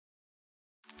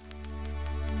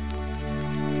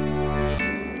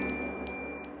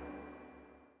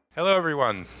Hello,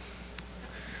 everyone.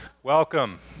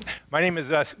 Welcome. My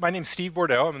name's Steve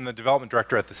Bordeaux. I'm the development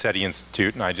director at the SETI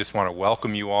Institute, and I just want to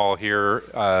welcome you all here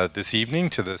this evening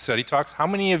to the SETI Talks. How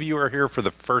many of you are here for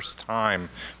the first time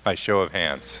by show of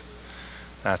hands?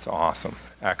 That's awesome.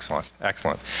 Excellent,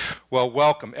 excellent. Well,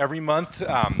 welcome. Every month,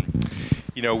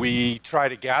 we try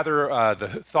to gather the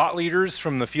thought leaders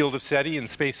from the field of SETI and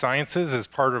space sciences as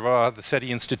part of the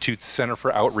SETI Institute's Center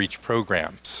for Outreach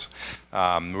programs.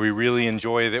 We really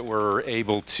enjoy that we're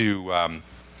able to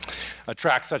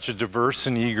attract such a diverse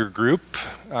and eager group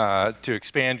to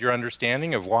expand your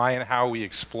understanding of why and how we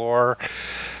explore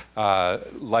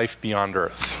life beyond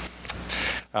Earth.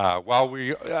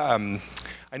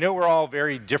 I know we're all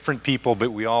very different people,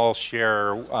 but we all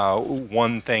share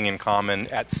one thing in common.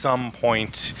 At some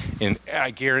point,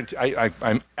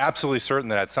 I'm absolutely certain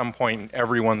that at some point in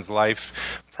everyone's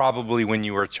life, probably when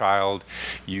you were a child,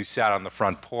 you sat on the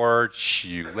front porch,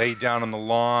 you laid down on the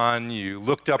lawn, you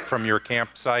looked up from your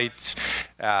campsite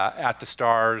at the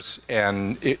stars,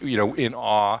 and in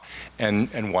awe,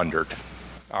 and wondered,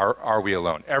 are we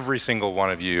alone? Every single one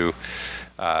of you,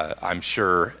 I'm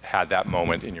sure, had that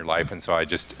moment in your life, and so I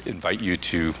just invite you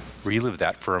to relive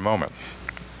that for a moment.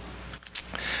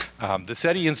 The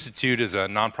SETI Institute is a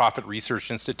nonprofit research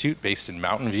institute based in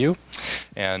Mountain View,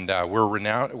 and we're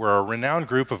a renowned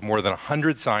group of more than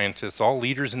 100 scientists, all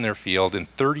leaders in their field, and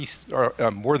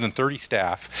more than 30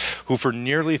 staff, who for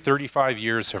nearly 35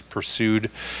 years have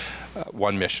pursued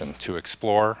one mission: to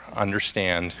explore,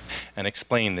 understand, and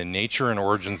explain the nature and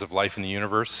origins of life in the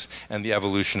universe and the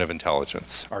evolution of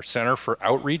intelligence. Our Center for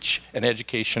Outreach and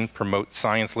Education promotes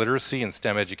science literacy and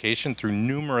STEM education through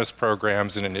numerous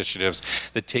programs and initiatives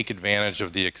that take advantage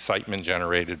of the excitement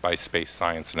generated by space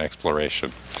science and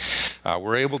exploration.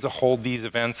 We're able to hold these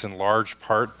events in large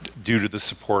part due to the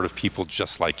support of people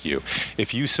just like you.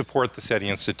 If you support the SETI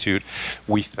Institute,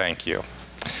 we thank you.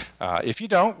 If you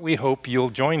don't, we hope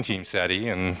you'll join Team SETI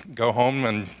and go home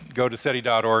and go to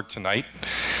SETI.org tonight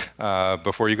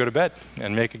before you go to bed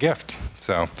and make a gift.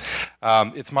 So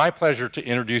it's my pleasure to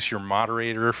introduce your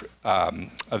moderator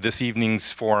of this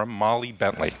evening's forum, Molly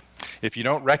Bentley. If you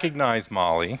don't recognize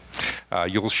Molly,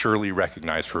 you'll surely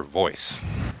recognize her voice.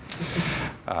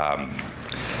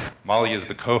 Molly is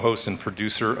the co-host and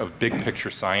producer of Big Picture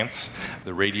Science,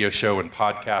 the radio show and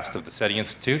podcast of the SETI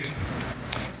Institute.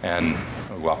 And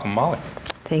welcome, Molly.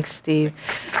 Thanks, Steve.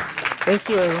 Thank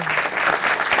you.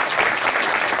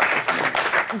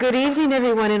 Good evening,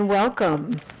 everyone, and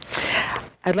welcome.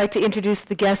 I'd like to introduce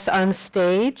the guests on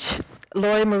stage.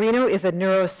 Lori Marino is a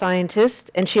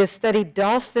neuroscientist, and she has studied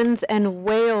dolphins and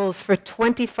whales for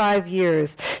 25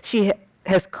 years. She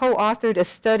has co-authored a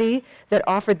study that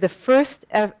offered the first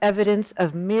evidence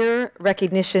of mirror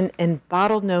recognition in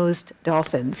bottlenose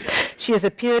dolphins. She has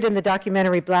appeared in the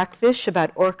documentary Blackfish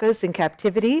about orcas in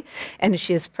captivity, and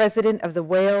she is president of the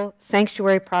Whale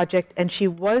Sanctuary Project, and she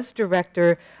was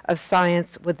director of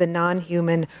science with the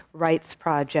Non-Human Rights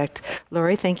Project.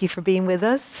 Lori, thank you for being with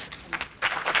us.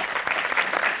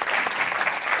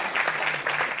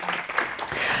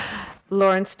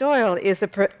 Lawrence Doyle is a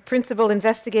principal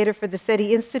investigator for the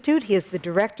SETI Institute. He is the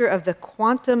director of the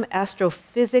Quantum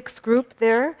Astrophysics Group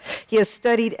there. He has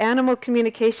studied animal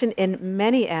communication in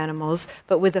many animals,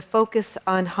 but with a focus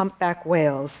on humpback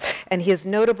whales. And he is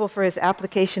notable for his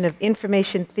application of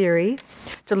information theory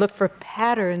to look for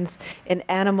patterns in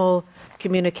animal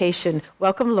communication.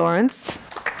 Welcome, Lawrence.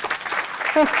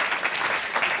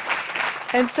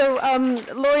 And so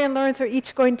Lori and Lawrence are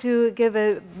each going to give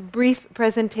a brief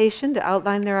presentation to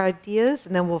outline their ideas,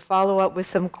 and then we'll follow up with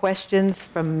some questions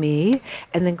from me,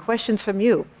 and then questions from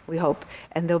you, we hope.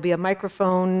 And there'll be a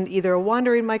microphone, either a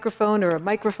wandering microphone or a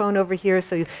microphone over here,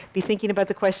 so you'll be thinking about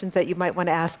the questions that you might want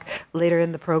to ask later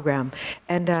in the program.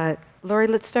 And Lori,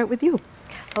 let's start with you.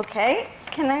 Okay,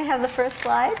 can I have the first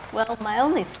slide? Well, my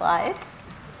only slide.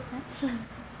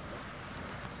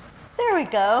 There we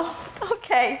go.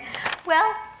 Okay.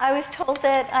 Well, I was told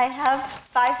that I have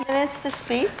 5 minutes to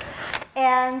speak,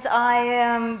 and I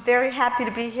am very happy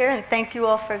to be here, and thank you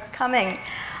all for coming.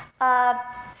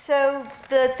 So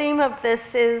the theme of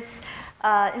this is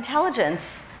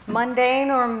intelligence,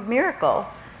 mundane or miracle.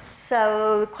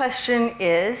 So the question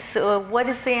is, what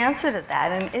is the answer to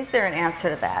that, and is there an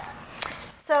answer to that?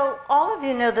 So all of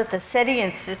you know that the SETI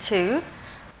Institute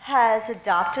has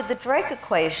adopted the Drake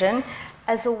equation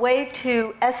as a way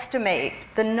to estimate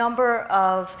the number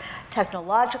of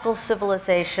technological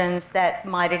civilizations that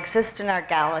might exist in our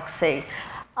galaxy.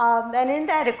 And in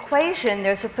that equation,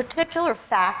 there's a particular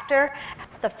factor,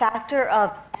 the factor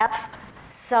of F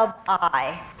sub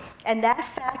I. And that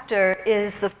factor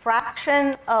is the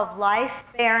fraction of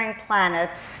life-bearing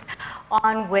planets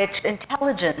on which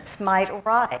intelligence might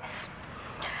arise.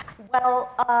 Well,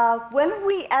 when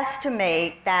we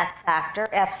estimate that factor,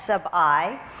 F sub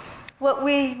I, what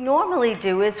we normally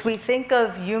do is we think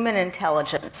of human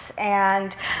intelligence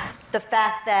and the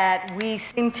fact that we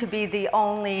seem to be the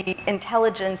only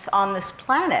intelligence on this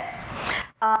planet.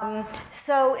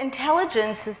 So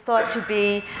intelligence is thought to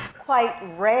be quite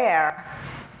rare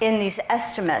in these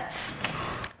estimates.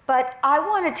 But I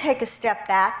want to take a step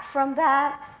back from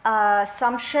that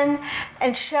assumption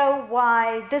and show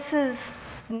why this is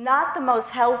not the most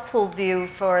helpful view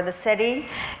for the SETI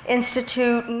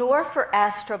Institute nor for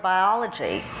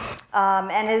astrobiology,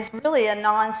 and is really a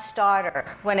non-starter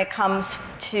when it comes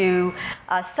to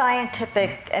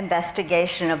scientific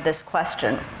investigation of this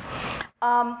question.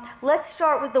 Let's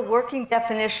start with the working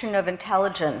definition of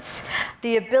intelligence: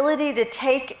 the ability to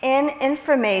take in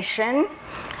information,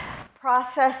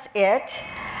 process it,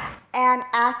 and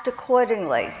act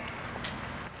accordingly.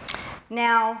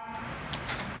 Now,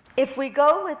 if we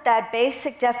go with that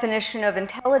basic definition of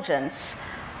intelligence,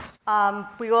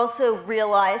 we also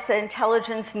realize that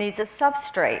intelligence needs a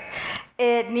substrate.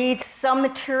 It needs some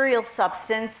material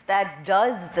substance that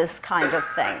does this kind of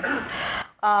thing.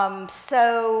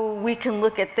 So we can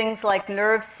look at things like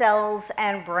nerve cells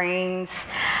and brains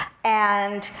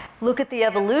and look at the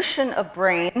evolution of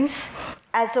brains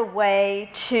as a way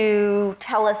to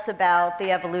tell us about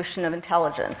the evolution of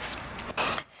intelligence.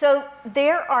 So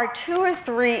there are 2 or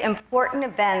 3 important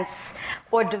events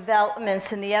or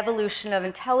developments in the evolution of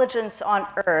intelligence on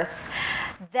Earth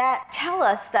that tell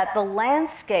us that the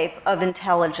landscape of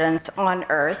intelligence on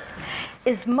Earth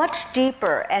is much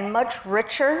deeper and much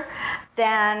richer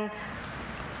than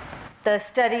the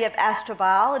study of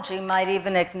astrobiology might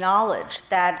even acknowledge.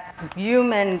 That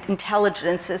human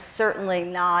intelligence is certainly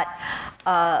not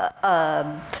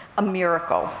a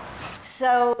miracle.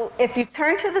 So if you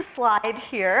turn to the slide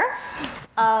here,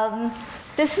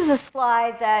 this is a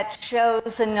slide that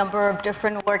shows a number of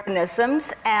different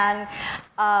organisms, and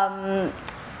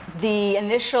the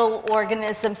initial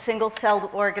organism, single-celled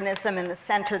organism in the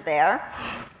center there.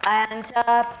 And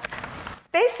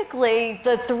basically,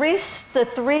 the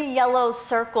three yellow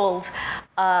circled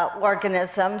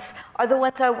organisms are the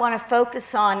ones I want to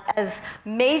focus on as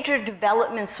major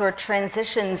developments or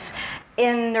transitions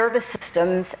in nervous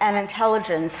systems and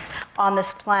intelligence on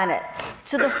this planet.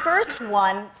 So the first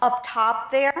one up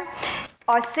top there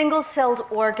are single-celled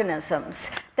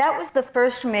organisms. That was the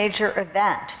first major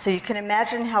event. So you can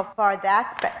imagine how far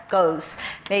that goes,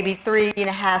 maybe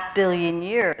 3.5 billion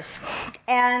years.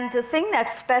 And the thing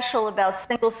that's special about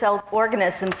single-celled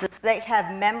organisms is they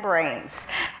have membranes.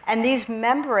 And these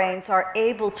membranes are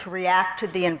able to react to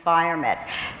the environment.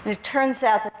 And it turns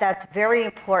out that that's very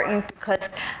important because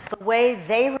the way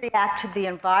they react to the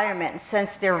environment and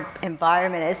sense their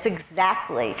environment is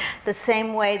exactly the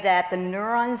same way that the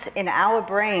neurons in our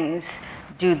brains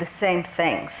do the same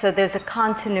thing. So there's a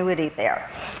continuity there.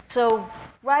 So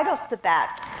right off the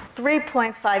bat,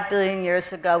 3.5 billion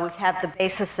years ago, we have the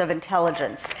basis of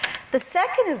intelligence. The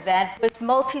second event was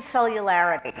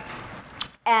multicellularity.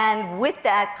 And with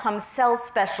that comes cell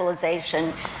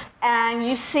specialization. And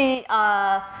you see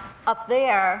up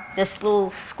there, this little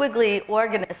squiggly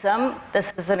organism.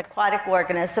 This is an aquatic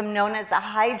organism known as a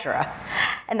hydra.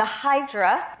 And the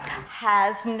hydra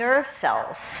has nerve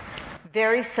cells,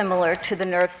 very similar to the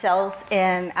nerve cells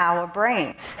in our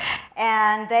brains.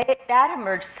 And that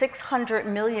emerged 600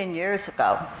 million years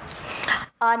ago.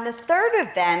 The third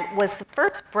event was the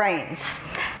first brains.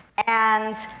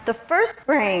 And the first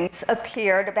brains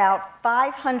appeared about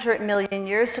 500 million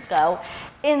years ago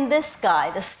in this guy,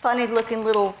 this funny-looking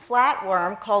little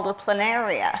flatworm called a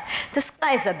planaria. This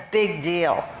guy's a big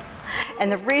deal.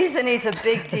 And the reason he's a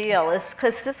big deal is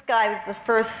because this guy was the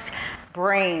first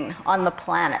brain on the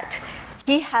planet.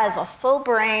 He has a full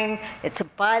brain. It's a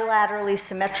bilaterally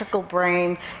symmetrical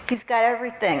brain. He's got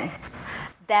everything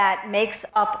that makes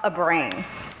up a brain.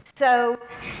 So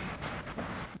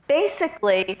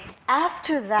basically,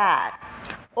 after that,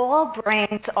 all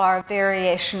brains are a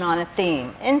variation on a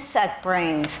theme. Insect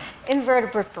brains,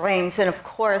 invertebrate brains, and of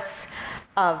course,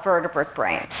 vertebrate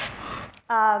brains.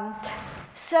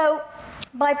 So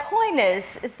my point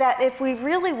is that if we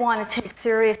really want to take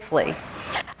seriously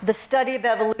the study of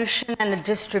evolution and the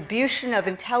distribution of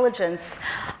intelligence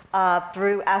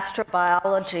through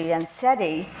astrobiology and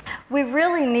SETI, we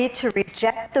really need to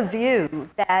reject the view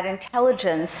that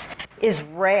intelligence is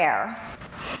rare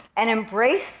and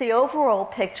embrace the overall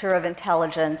picture of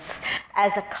intelligence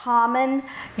as a common,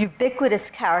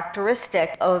 ubiquitous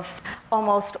characteristic of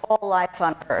almost all life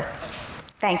on Earth.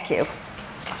 Thank you.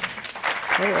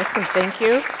 Very excellent, thank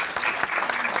you.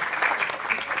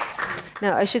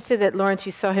 Now, I should say that, Lawrence,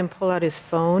 you saw him pull out his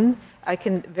phone. I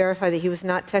can verify that he was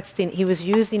not texting. He was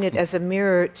using it as a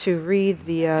mirror to read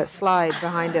the slide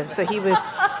behind him. So he was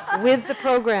with the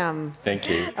program. Thank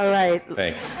you. All right.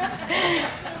 Thanks.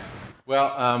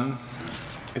 Well,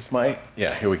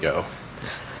 here we go.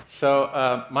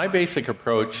 So my basic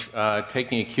approach,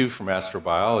 taking a cue from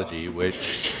astrobiology,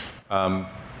 which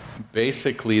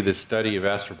basically the study of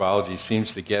astrobiology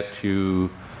seems to get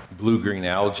to blue-green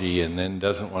algae and then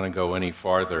doesn't want to go any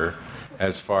farther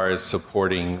as far as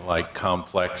supporting like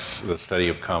the study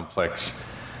of complex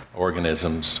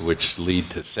organisms which lead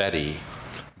to SETI.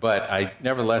 But I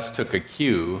nevertheless took a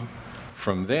cue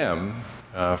from them.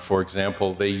 For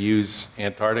example, they use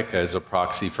Antarctica as a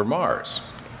proxy for Mars.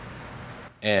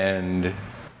 And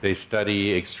they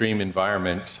study extreme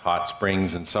environments, hot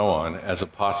springs and so on, as a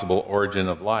possible origin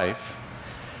of life.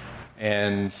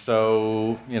 And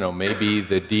so, maybe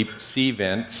the deep sea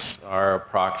vents are a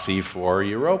proxy for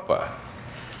Europa.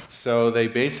 So they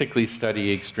basically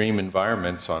study extreme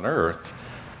environments on Earth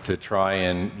to try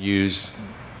and use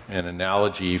an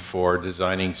analogy for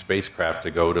designing spacecraft to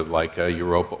go to like a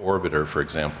Europa orbiter, for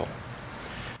example.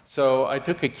 So I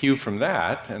took a cue from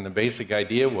that, and the basic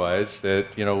idea was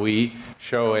that, we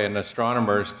show an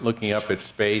astronomer looking up at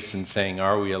space and saying,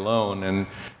 are we alone? And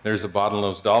there's a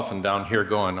bottlenose dolphin down here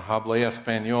going, hable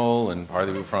espagnol and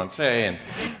parlez-vous français,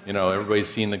 and, everybody's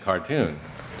seen the cartoon.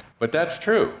 But that's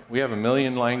true. We have 1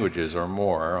 million languages or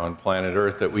more on planet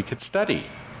Earth that we could study.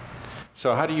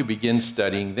 So how do you begin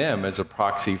studying them as a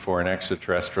proxy for an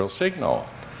extraterrestrial signal?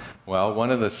 Well, one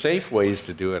of the safe ways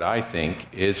to do it, I think,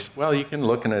 is, you can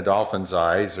look in a dolphin's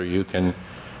eyes, or you can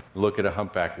look at a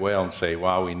humpback whale and say,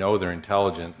 wow, we know they're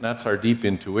intelligent. And that's our deep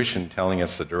intuition telling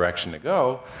us the direction to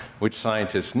go, which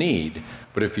scientists need.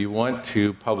 But if you want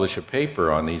to publish a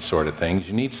paper on these sort of things,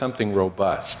 you need something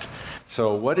robust.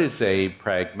 So what is a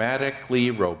pragmatically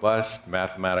robust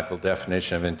mathematical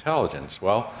definition of intelligence?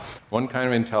 Well, one kind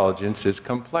of intelligence is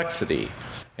complexity.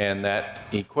 And that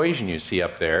equation you see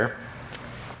up there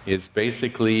is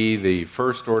basically the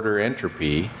first order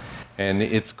entropy, and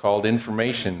it's called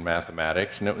information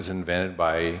mathematics, and it was invented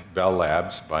by Bell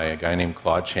Labs by a guy named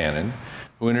Claude Shannon,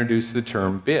 who introduced the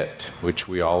term bit, which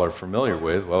we all are familiar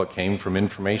with. Well, it came from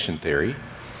information theory,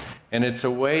 and it's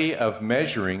a way of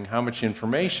measuring how much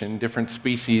information different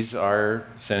species are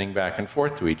sending back and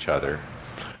forth to each other.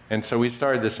 And so we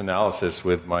started this analysis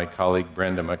with my colleague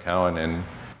Brenda McCowan and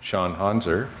Sean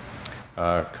Hanser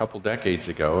a couple decades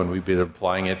ago, and we've been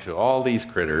applying it to all these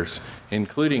critters,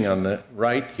 including on the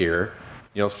right here,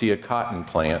 you'll see a cotton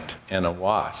plant and a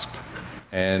wasp.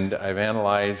 And I've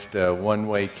analyzed a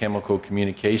one-way chemical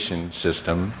communication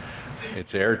system.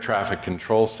 It's an air traffic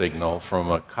control signal from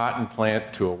a cotton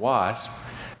plant to a wasp,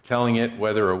 telling it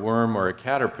whether a worm or a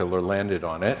caterpillar landed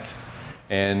on it.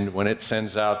 And when it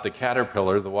sends out the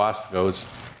caterpillar, the wasp goes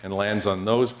and lands on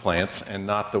those plants and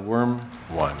not the worm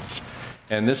ones.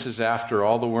 And this is after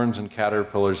all the worms and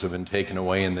caterpillars have been taken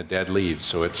away in the dead leaves.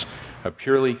 So it's a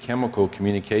purely chemical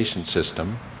communication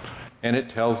system, and it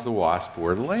tells the wasp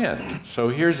where to land. So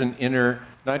here's an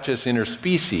not just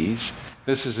interspecies,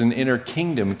 this is an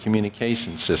inter-kingdom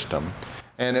communication system.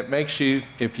 And it makes you,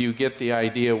 if you get the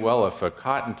idea, well, if a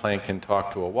cotton plant can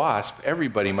talk to a wasp,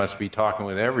 everybody must be talking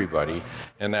with everybody,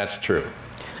 and that's true.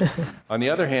 On the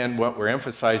other hand, what we're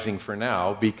emphasizing for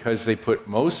now, because they put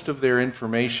most of their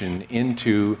information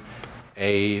into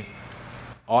a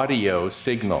audio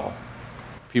signal,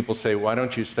 people say, why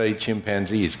don't you study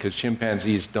chimpanzees? Because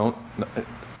chimpanzees don't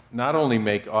not only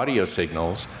make audio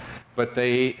signals, but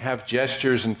they have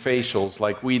gestures and facials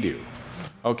like we do.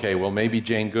 Okay, well, maybe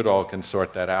Jane Goodall can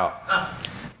sort that out.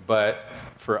 But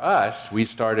for us, we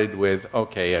started with,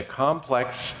 okay, a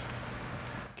complex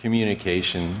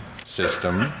communication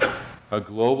system, a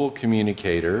global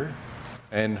communicator,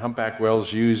 and humpback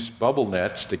whales use bubble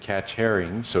nets to catch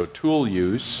herring, so tool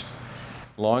use,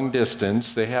 long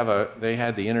distance. They had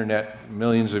the internet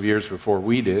millions of years before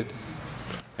we did,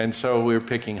 and so we were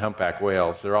picking humpback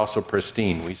whales. They're also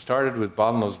pristine. We started with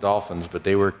bottlenose dolphins, but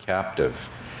they were captive.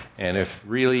 And if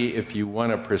you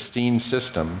want a pristine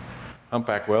system,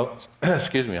 humpback whales,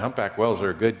 humpback whales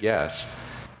are a good guess.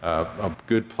 A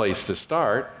good place to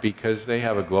start because they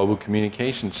have a global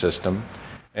communication system,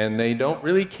 and they don't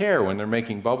really care when they're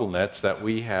making bubble nets that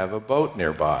we have a boat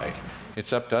nearby.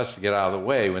 It's up to us to get out of the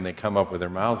way when they come up with their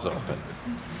mouths open.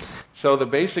 So the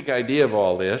basic idea of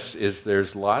all this is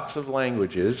there's lots of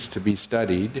languages to be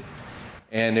studied,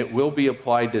 and it will be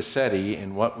applied to SETI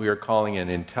in what we are calling an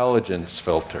intelligence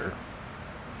filter.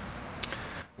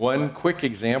 One quick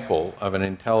example of an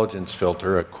intelligence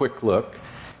filter, a quick look,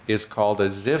 is called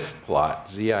a ZIF plot,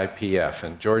 Z-I-P-F.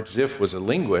 And George Ziff was a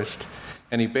linguist,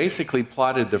 and he basically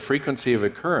plotted the frequency of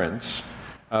occurrence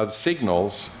of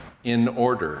signals in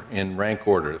order, in rank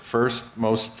order. First,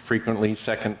 most frequently,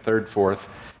 second, third, fourth,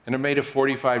 and it made a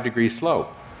 45-degree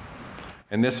slope.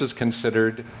 And this is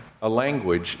considered a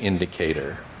language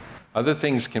indicator. Other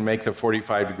things can make the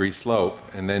 45-degree slope,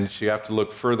 and then you have to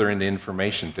look further into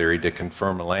information theory to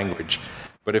confirm a language.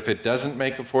 But if it doesn't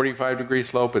make a 45-degree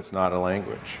slope, it's not a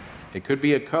language. It could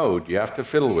be a code. You have to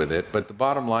fiddle with it. But the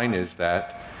bottom line is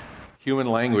that human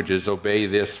languages obey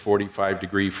this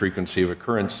 45-degree frequency of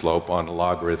occurrence slope on a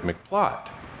logarithmic plot.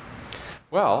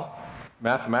 Well,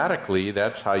 mathematically,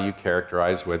 that's how you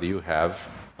characterize whether you have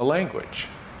a language.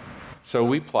 So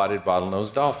we plotted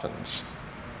bottlenose dolphins,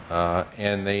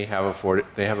 and they have a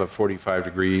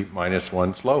 45-degree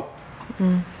 -1 slope.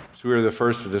 So we were the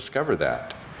first to discover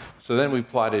that. So then we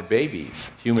plotted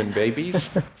babies, human babies,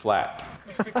 flat.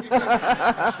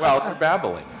 Well, they're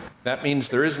babbling. That means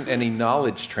there isn't any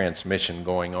knowledge transmission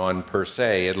going on per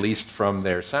se, at least from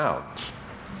their sounds.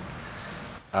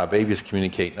 Babies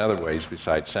communicate in other ways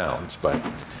besides sounds.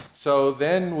 So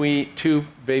then two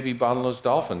baby bottlenose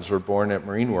dolphins were born at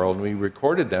Marine World, and we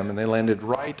recorded them, and they landed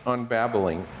right on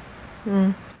babbling.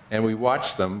 And we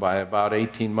watched them. By about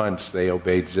 18 months, they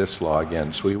obeyed Ziff's law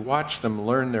again. So we watched them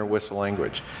learn their whistle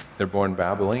language. They're born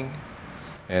babbling,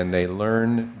 and they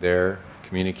learn their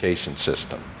communication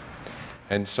system.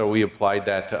 And so we applied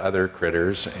that to other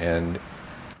critters, and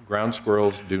ground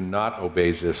squirrels do not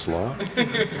obey Ziff's law.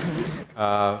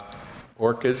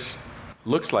 Orcas,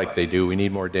 looks like they do. We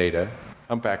need more data.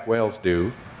 Humpback whales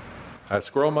do.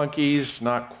 Squirrel monkeys,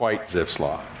 not quite Ziff's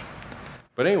law.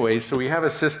 But anyway, so we have a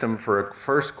system for a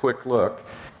first quick look.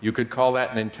 You could call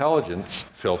that an intelligence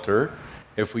filter.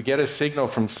 If we get a signal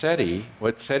from SETI,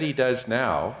 what SETI does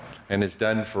now, and has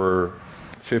done for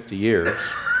 50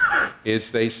 years,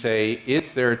 is they say,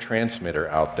 is there a transmitter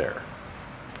out there?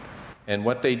 And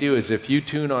what they do is if you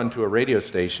tune onto a radio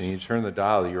station, you turn the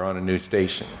dial, you're on a new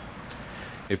station.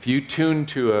 If you tune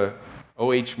to a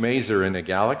OH maser in a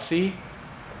galaxy,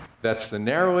 that's the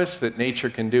narrowest that nature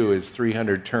can do is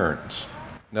 300 turns.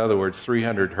 In other words,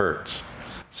 300 hertz.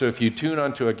 So if you tune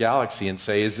onto a galaxy and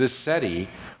say, is this SETI?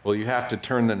 Well, you have to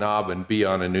turn the knob and be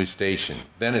on a new station.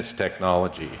 Then it's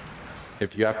technology.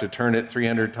 If you have to turn it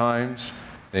 300 times,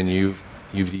 then you've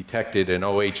detected an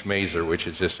OH maser, which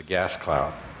is just a gas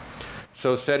cloud.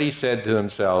 So SETI said to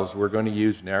themselves, we're going to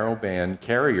use narrowband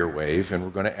carrier wave, and we're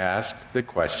going to ask the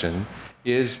question,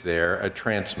 is there a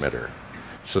transmitter?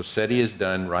 So SETI is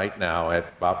done right now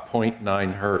at about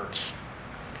 0.9 hertz.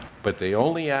 But they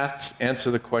only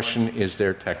answer the question, is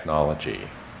there technology?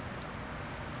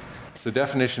 So the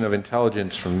definition of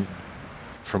intelligence from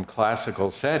classical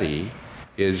SETI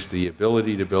is the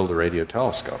ability to build a radio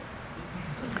telescope.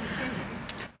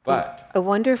 But I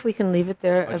wonder if we can leave it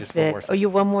there a bit. Oh,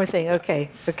 one more thing.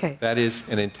 Okay. That is,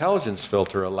 an intelligence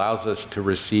filter allows us to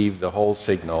receive the whole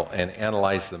signal and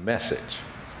analyze the message.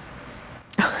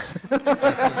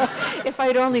 If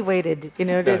I'd only waited,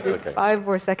 That's okay. 5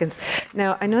 more seconds.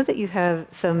 Now, I know that you have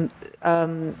some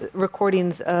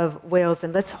recordings of whales,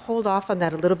 and let's hold off on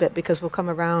that a little bit because we'll come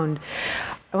around.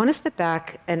 I want to step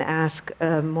back and ask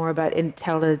more about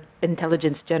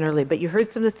intelligence generally, but you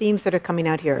heard some of the themes that are coming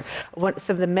out here.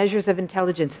 Some of the measures of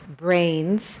intelligence,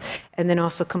 brains, and then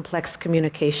also complex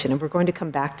communication, and we're going to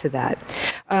come back to that.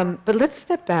 But let's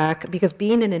step back, because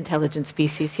being an intelligent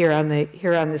species here on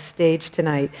the stage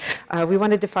tonight, we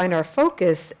want to define our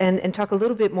focus and talk a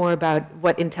little bit more about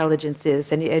what intelligence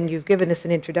is, and you've given us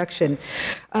an introduction.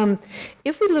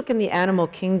 If we look in the animal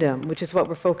kingdom, which is what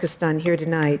we're focused on here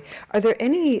tonight, are there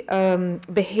any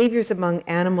behaviors among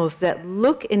animals that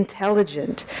look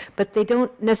intelligent, but they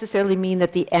don't necessarily mean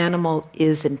that the animal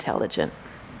is intelligent?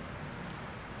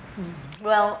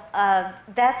 Well,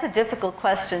 that's a difficult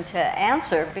question to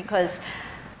answer, because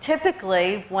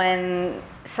typically when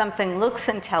something looks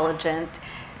intelligent,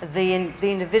 the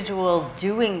individual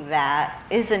doing that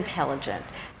is intelligent.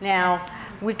 Now,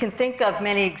 we can think of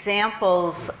many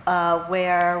examples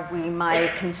where we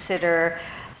might consider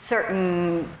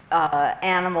certain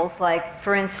animals, like,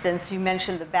 for instance, you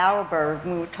mentioned the bowerbird.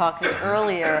 We were talking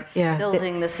earlier,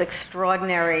 building this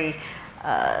extraordinary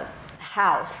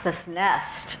house, this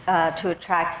nest, to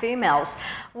attract females.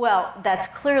 Well, that's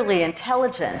clearly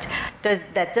intelligent.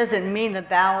 That doesn't mean the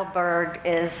bowerbird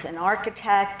is an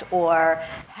architect or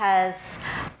has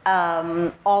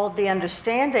all of the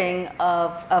understanding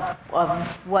of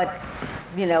what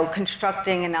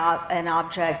constructing an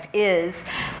object is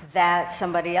that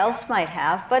somebody else might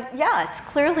have. But yeah, it's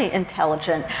clearly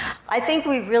intelligent. I think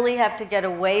we really have to get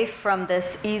away from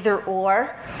this either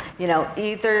or.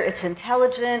 Either it's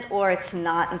intelligent or it's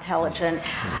not intelligent.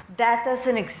 That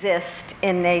doesn't exist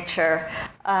in nature.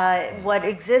 What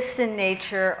exists in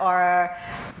nature are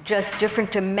just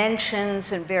different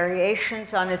dimensions and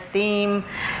variations on a theme,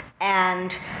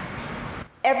 and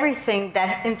everything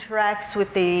that interacts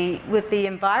with the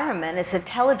environment is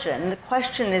intelligent. And the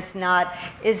question is not,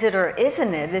 is it or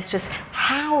isn't it? It's just,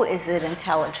 how is it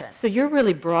intelligent? So you're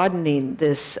really broadening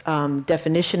this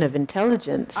definition of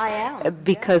intelligence. I am.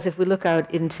 Because if we look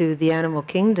out into the animal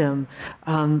kingdom,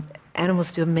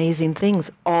 animals do amazing things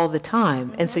all the time.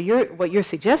 Mm-hmm. And so what you're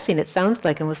suggesting, it sounds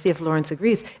like, and we'll see if Lawrence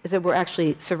agrees, is that we're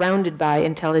actually surrounded by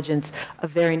intelligence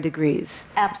of varying degrees.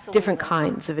 Absolutely. Different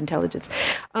kinds of intelligence.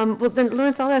 Well, then,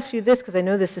 Lawrence, I'll ask you this, because I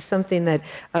know this is something that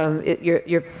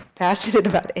you're passionate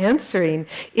about answering.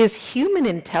 Is human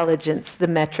intelligence the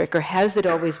metric, or has it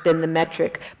always been the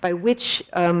metric by which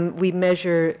we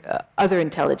measure other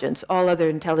intelligence? All other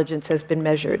intelligence has been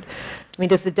measured. I mean,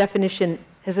 does the definition,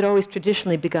 has it always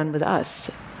traditionally begun with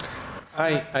us?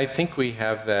 I think we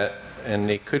have that, and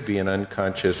it could be an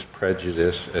unconscious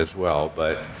prejudice as well,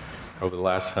 but over the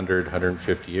last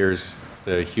 150 years,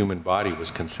 the human body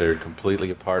was considered completely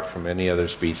apart from any other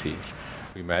species.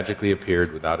 We magically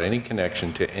appeared without any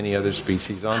connection to any other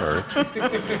species on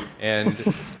Earth, and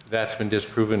that's been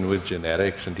disproven with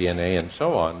genetics and DNA and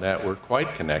so on, that we're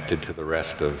quite connected to the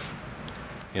rest of,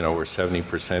 we're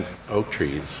 70% oak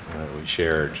trees. We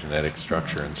share genetic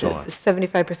structure and so on.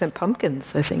 75%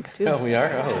 pumpkins, I think, too. Oh, we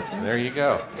are? Oh, there you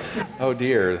go. Oh,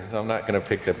 dear, I'm not going to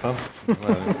pick a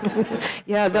pumpkin.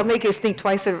 Yeah, they'll make us think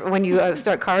twice when you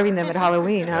start carving them at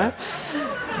Halloween, huh?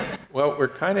 Well, we're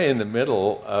kind of in the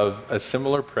middle of a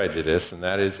similar prejudice, and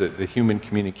that is that the human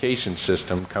communication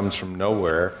system comes from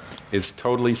nowhere, is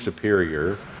totally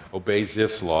superior, obeys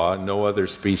Zipf's law, no other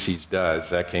species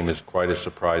does. That came as quite a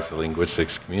surprise to the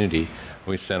linguistics community.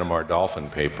 We sent them our dolphin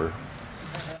paper.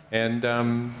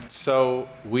 And so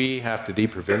we have to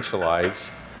deprovincialize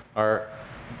our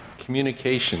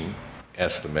communication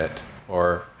estimate,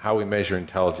 or how we measure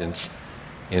intelligence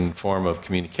in form of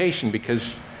communication,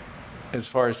 because as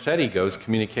far as SETI goes,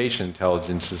 communication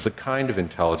intelligence is the kind of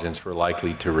intelligence we're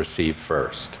likely to receive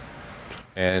first.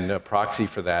 And a proxy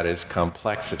for that is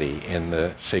complexity in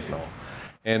the signal.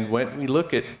 And when we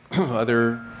look at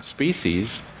other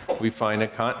species, we find a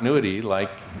continuity,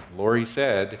 like Lori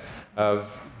said,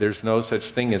 of there's no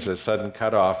such thing as a sudden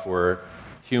cutoff where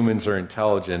humans are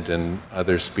intelligent and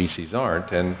other species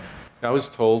aren't. And I was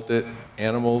told that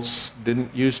animals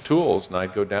didn't use tools. And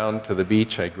I'd go down to the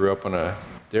beach. I grew up on a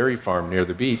dairy farm near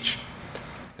the beach.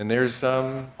 And there's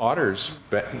otters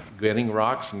getting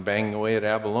rocks and banging away at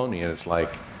abalone. And it's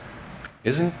like,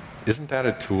 isn't that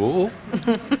a tool?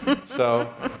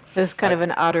 So it's kind of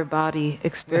an outer body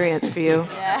experience for you.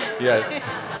 Yeah. Yes.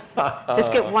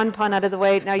 Just get one pun out of the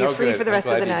way. Now you're free for the rest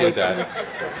of the night.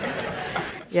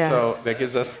 Yeah. So that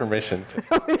gives us permission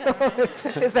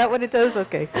to. Is that what it does?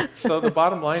 Okay. So the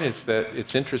bottom line is that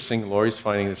it's interesting. Lori's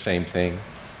finding the same thing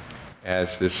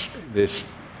as this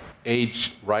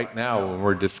age right now when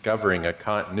we're discovering a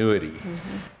continuity.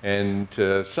 Mm-hmm. And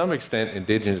to some extent,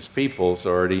 indigenous peoples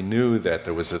already knew that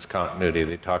there was this continuity.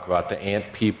 They talk about the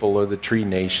ant people or the tree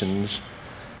nations,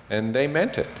 and they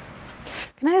meant it.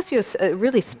 Can I ask you a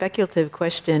really speculative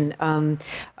question?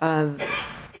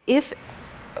 If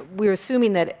we're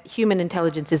assuming that human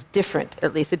intelligence is different,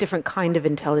 at least a different kind of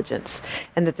intelligence,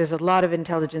 and that there's a lot of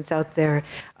intelligence out there.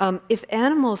 If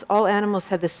all animals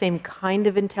had the same kind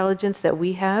of intelligence that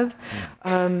we have,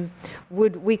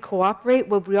 would we cooperate?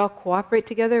 Would we all cooperate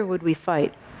together, or would we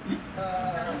fight?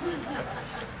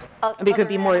 There could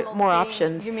be more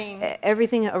options. You mean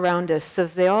everything around us? So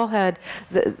if they all had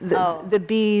the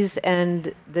bees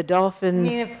and the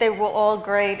dolphins. You mean if they were all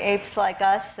great apes like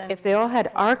us? And if they all had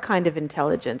our kind of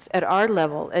intelligence at our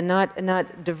level, and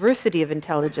not diversity of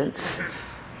intelligence.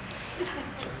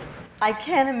 I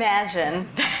can't imagine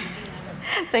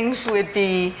things would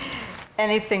be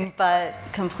anything but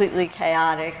completely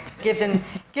chaotic, given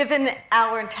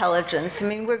our intelligence. I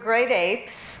mean, we're great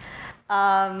apes.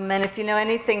 And if you know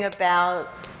anything about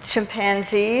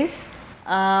chimpanzees,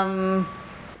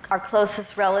 our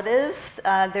closest relatives,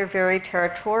 they're very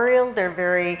territorial. They're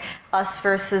very us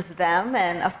versus them.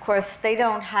 And of course, they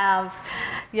don't have,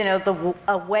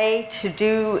 a way to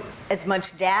do as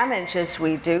much damage as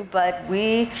we do. But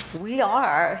we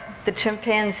are the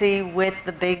chimpanzee with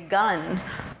the big gun,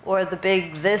 or the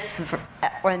big this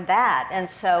or that. And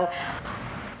so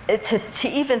to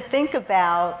even think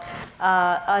about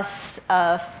us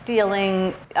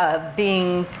feeling,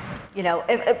 being,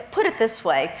 put it this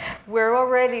way, we're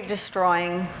already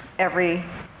destroying every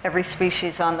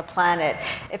species on the planet.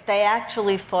 If they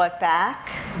actually fought back,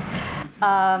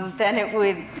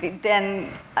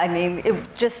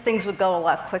 things would go a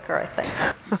lot quicker, I think.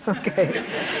 Okay.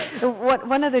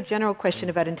 One other general question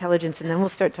about intelligence, and then we'll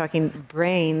start talking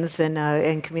brains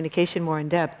and communication more in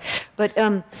depth. But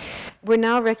we're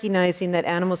now recognizing that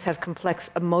animals have complex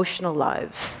emotional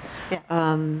lives.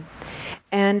 Yeah.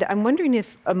 And I'm wondering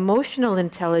if emotional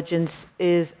intelligence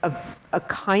is a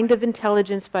kind of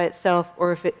intelligence by itself,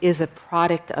 or if it is a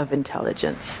product of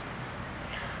intelligence.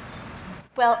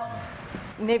 Well,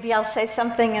 maybe I'll say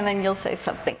something and then you'll say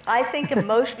something. I think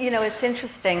it's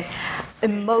interesting.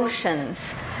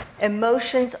 Emotions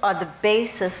are the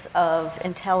basis of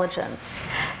intelligence.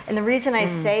 And the reason I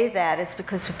say that is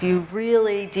because if you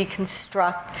really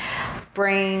deconstruct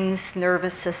brains,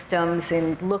 nervous systems,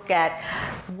 and look at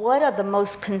what are the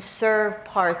most conserved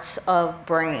parts of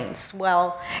brains,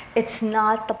 well, it's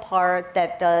not the part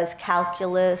that does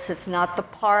calculus, it's not the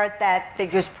part that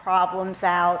figures problems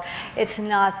out, it's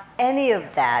not any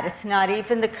of that, it's not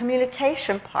even the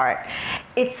communication part.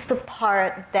 It's the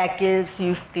part that gives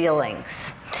you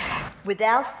feelings.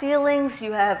 Without feelings,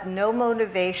 you have no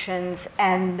motivations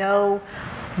and no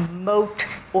mote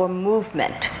or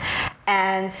movement.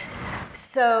 And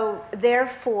so,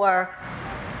 therefore,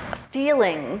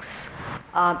 feelings,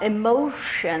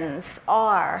 emotions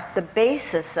are the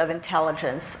basis of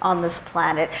intelligence on this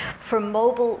planet for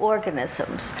mobile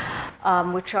organisms,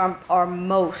 which are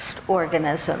most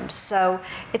organisms. So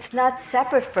it's not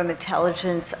separate from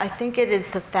intelligence. I think it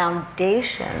is the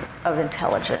foundation of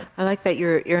intelligence. I like that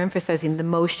you're emphasizing the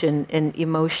motion and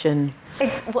emotion.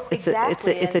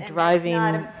 Exactly. It's a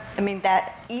driving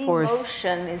that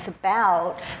emotion is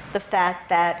about the fact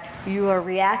that you are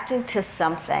reacting to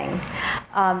something.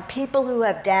 People who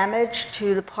have damage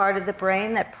to the part of the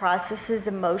brain that processes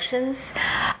emotions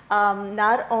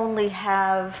not only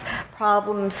have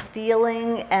problems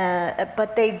feeling,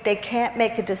 but they can't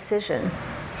make a decision.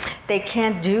 They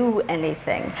can't do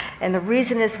anything. And the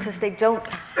reason is because they don't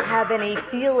have any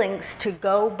feelings to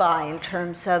go by in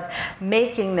terms of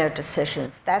making their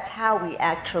decisions. That's how we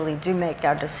actually do make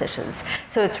our decisions.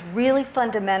 So it's really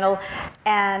fundamental.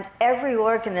 And every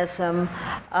organism,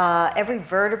 every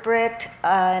vertebrate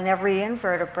and every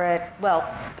invertebrate, well,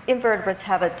 invertebrates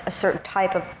have a certain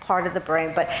type of part of the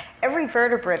brain, but every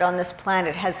vertebrate on this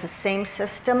planet has the same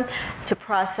system to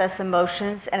process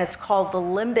emotions, and it's called the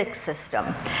limbic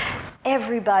system.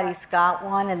 Everybody's got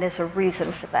one, and there's a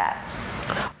reason for that.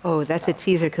 Oh, that's a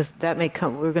teaser, because that may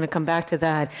come. We're going to come back to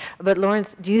that. But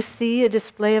Lawrence, do you see a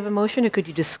display of emotion, or could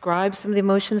you describe some of the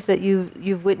emotions that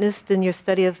you've witnessed in your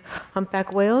study of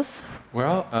humpback whales?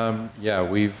 Well, yeah,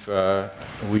 we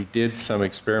did some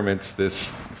experiments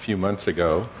this a few months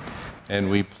ago,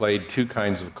 and we played two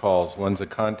kinds of calls. One's a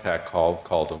contact call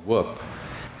called a whoop,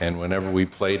 and whenever we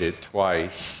played it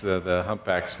twice, the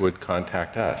humpbacks would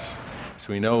contact us.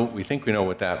 So we think we know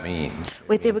what that means.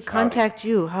 Wait, they would contact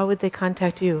you. How would they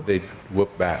contact you? They'd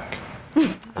whoop back,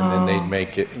 and then they'd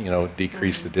make it,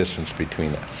 decrease the distance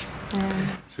between us.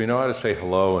 So we know how to say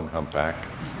hello in humpback.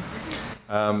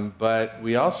 But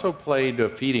we also played a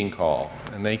feeding call,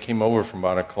 and they came over from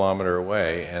about 1 kilometer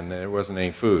away, and there wasn't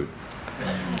any food.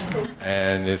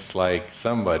 And it's like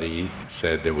somebody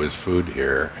said there was food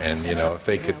here, and if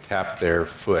they could tap their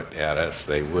foot at us,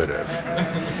 they would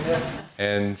have.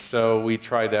 And so we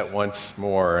tried that once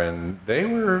more, and they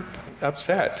were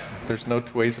upset. There's no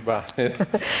two ways about it.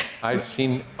 I'll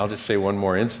just say one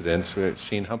more incident. We've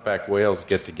seen humpback whales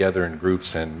get together in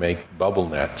groups and make bubble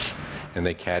nets, and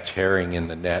they catch herring in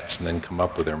the nets and then come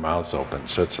up with their mouths open.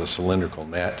 So it's a cylindrical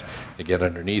net. They get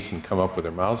underneath and come up with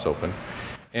their mouths open.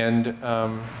 And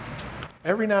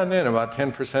every now and then, about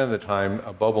 10% of the time,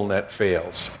 a bubble net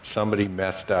fails. Somebody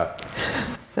messed up.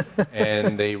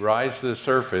 And they rise to the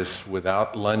surface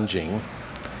without lunging,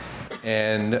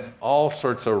 and all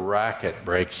sorts of racket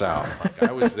breaks out. Like,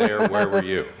 I was there, where were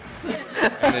you?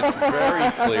 And it's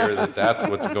very clear that that's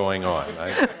what's going on.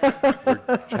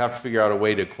 We have to figure out a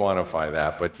way to quantify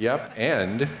that. But yep,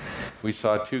 and we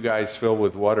saw two guys fill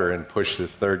with water and push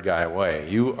this third guy away.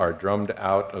 You are drummed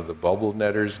out of the Bubble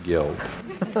Netters Guild.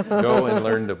 Go and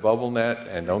learn to bubble net,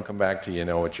 and don't come back till you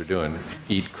know what you're doing.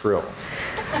 Eat krill.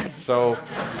 So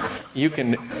you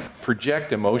can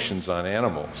project emotions on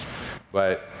animals,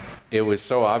 but it was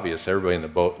so obvious. Everybody in the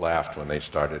boat laughed when they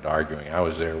started arguing. I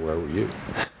was there, where were you?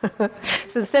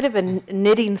 So instead of a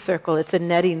knitting circle, it's a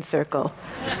netting circle.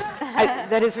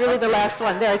 That is really the last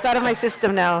one. There, it's out of my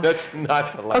system now. That's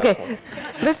not the last Okay,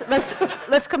 one.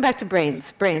 let's come back to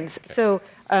brains. Brains. So,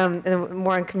 and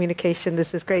more on communication.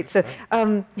 This is great. So,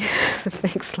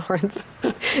 thanks, Lawrence.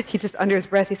 He just under his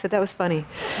breath he said that was funny.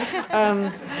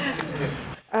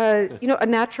 A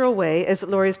natural way, as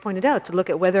Lori has pointed out, to look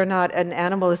at whether or not an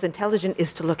animal is intelligent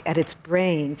is to look at its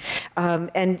brain.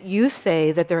 And you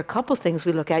say that there are a couple things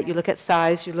we look at. You look at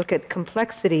size, you look at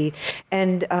complexity,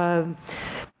 and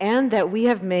that we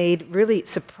have made really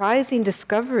surprising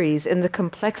discoveries in the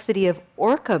complexity of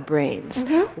orca brains.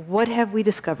 Mm-hmm. What have we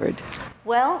discovered?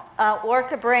 Well,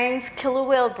 orca brains, killer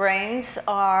whale brains,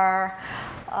 are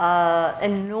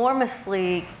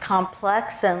enormously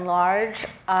complex and large.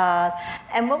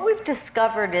 And what we've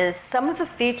discovered is some of the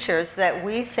features that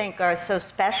we think are so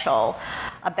special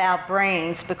about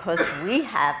brains because we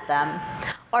have them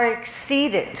are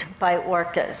exceeded by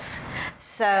orcas.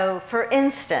 So, for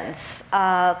instance,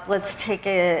 let's take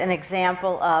an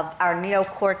example of our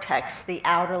neocortex, the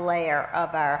outer layer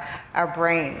of our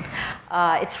brain.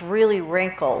 It's really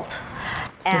wrinkled,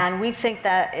 and we think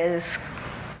that is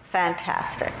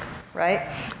fantastic, right?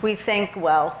 We think,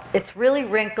 well, it's really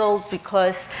wrinkled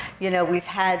because, we've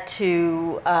had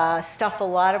to stuff a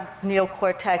lot of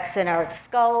neocortex in our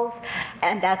skulls,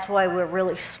 and that's why we're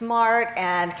really smart,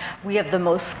 and we have the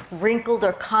most wrinkled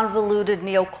or convoluted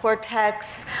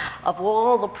neocortex of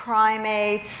all the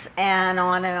primates, and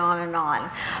on and on and on.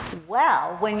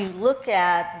 Well, when you look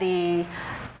at the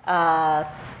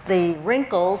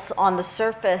wrinkles on the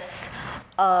surface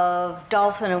of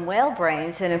dolphin and whale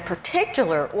brains, and in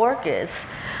particular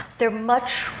orcas, they're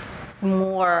much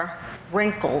more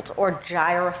wrinkled or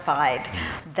gyrified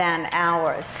than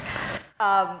ours.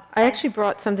 I actually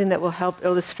brought something that will help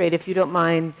illustrate, if you don't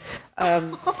mind.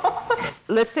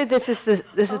 Let's say this is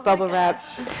bubble wrap.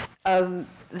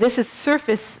 This is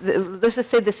surface. Let's just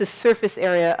say this is surface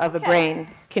area of a brain.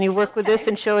 Can you work with this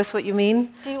and show us what you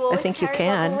mean? Do you always I think you carry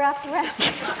can. bubble wrap around?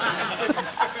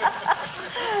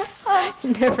 You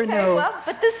never know. Well,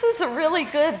 but this is a really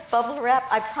good bubble wrap.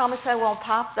 I promise I won't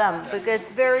pop them because it's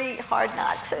very hard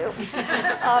not to.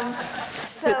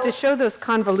 To show those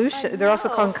convolutions, they're also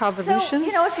called convolutions?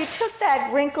 So, if you took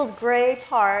that wrinkled gray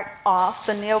part off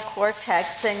the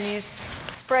neocortex and you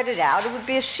spread it out, it would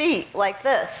be a sheet like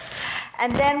this.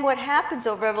 And then what happens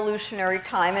over evolutionary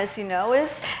time, as you know,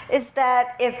 is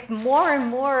that if more and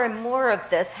more and more of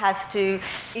this has to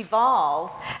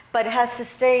evolve, but it has to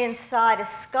stay inside a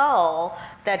skull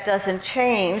that doesn't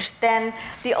change, then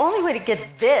the only way to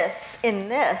get this in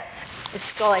this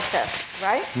is to go like this,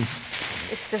 right?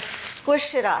 It's to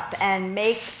squish it up and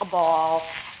make a ball,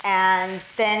 and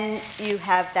then you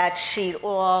have that sheet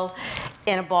all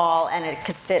in a ball, and it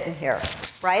could fit in here,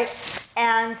 right?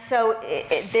 And so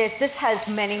this has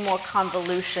many more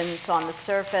convolutions on the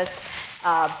surface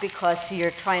because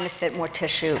you're trying to fit more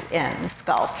tissue in the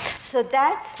skull. So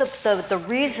that's the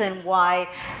reason why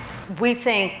we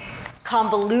think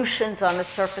convolutions on the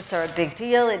surface are a big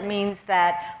deal. It means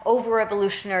that over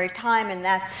evolutionary time in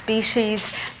that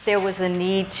species, there was a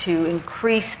need to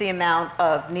increase the amount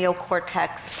of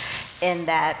neocortex in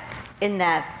that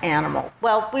animal.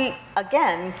 Well,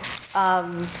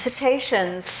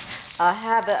 cetaceans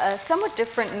have a somewhat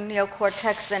different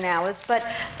neocortex than ours, but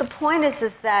the point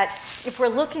is that if we're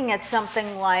looking at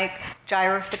something like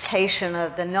gyrification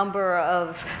of the number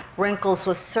of wrinkles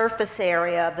with surface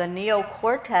area of the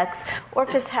neocortex,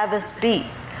 orcas have us beat.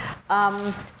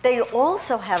 They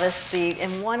also have us beat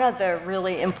in one other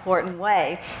really important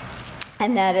way,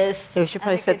 and that is,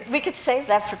 we could save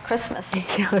that for Christmas.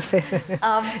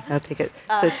 I'll take it.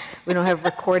 So we don't have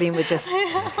recording, we just...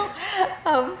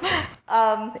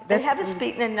 They have us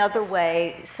beat in another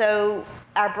way. So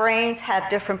our brains have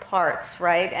different parts,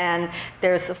 right? And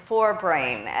there's the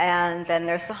forebrain, and then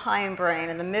there's the hindbrain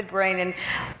and the midbrain, and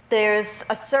there's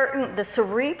the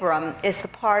cerebrum is the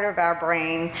part of our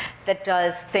brain that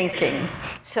does thinking.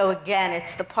 So again,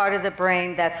 it's the part of the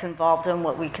brain that's involved in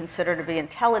what we consider to be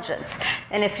intelligence.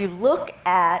 And if you look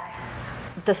at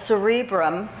the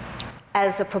cerebrum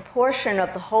as a proportion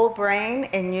of the whole brain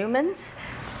in humans,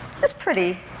 it's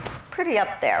pretty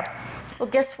up there. Well,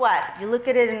 guess what? You look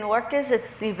at it in orcas,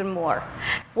 it's even more.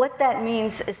 What that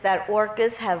means is that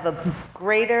orcas have a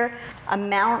greater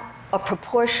amount or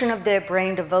proportion of their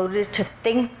brain devoted to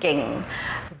thinking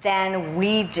than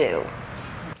we do.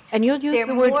 And you'll use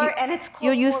the word. And it's called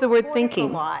you'll use the word thinking.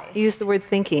 You use the word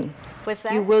thinking. What's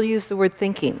that? You will use the word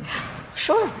thinking.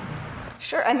 Sure.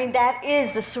 I mean, that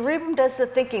is, the cerebrum does the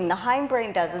thinking, the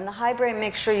hindbrain does, and the hindbrain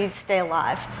makes sure you stay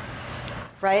alive,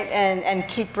 right? And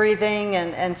keep breathing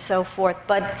and so forth.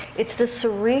 But it's the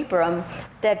cerebrum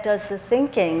that does the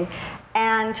thinking.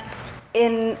 And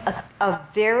in a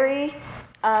very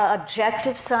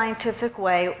objective scientific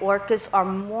way, orcas are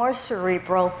more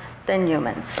cerebral than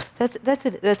humans.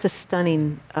 That's a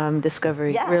stunning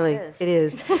discovery. Yeah, really, it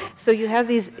is. So you have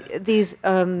these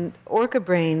orca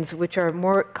brains, which are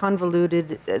more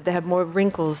convoluted, they have more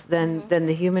wrinkles than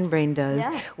the human brain does,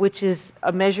 Yeah. which is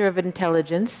a measure of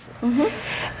intelligence.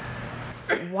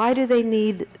 Why do they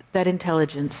need that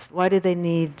intelligence? Why do they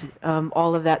need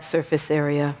all of that surface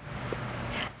area?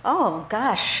 Oh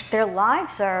gosh, their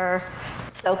lives are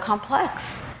so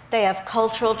complex. They have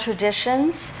cultural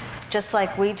traditions, just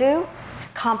like we do.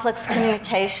 Complex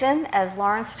communication, as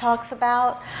Lawrence talks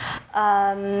about.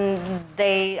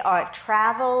 They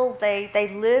travel.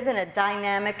 They live in a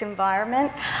dynamic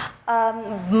environment.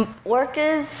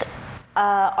 Orcas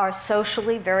are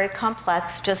socially very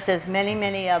complex, just as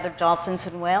many other dolphins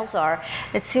and whales are.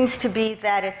 It seems to be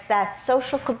that it's that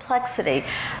social complexity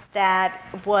that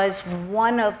was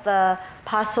one of the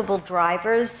possible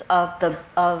drivers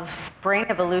of brain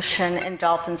evolution in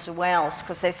dolphins and whales,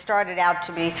 because they started out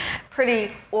to be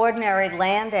pretty ordinary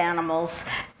land animals,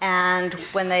 and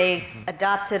when they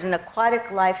adopted an aquatic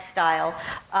lifestyle,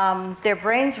 their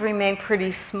brains remained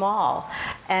pretty small.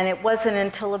 And it wasn't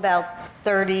until about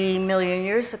 30 million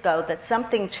years ago that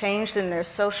something changed in their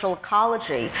social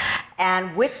ecology,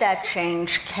 and with that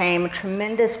change came a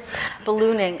tremendous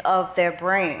ballooning of their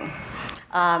brain.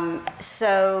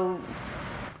 So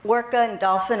orca and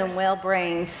dolphin and whale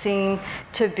brains seem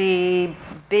to be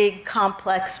big,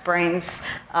 complex brains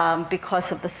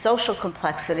because of the social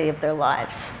complexity of their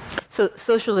lives. So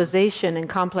socialization and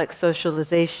complex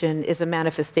socialization is a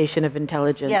manifestation of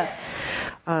intelligence. Yes.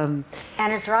 And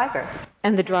a driver.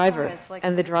 And the driver. It's like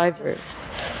And the driver.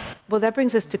 Well, that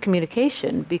brings us to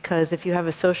communication, because if you have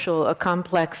a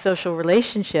complex social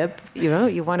relationship,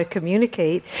 you want to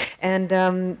communicate.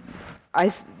 And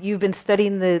you've been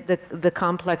studying the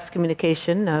complex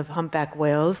communication of humpback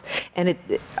whales, and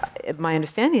my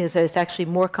understanding is that it's actually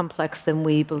more complex than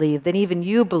we believed, than even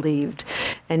you believed.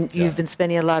 And you've been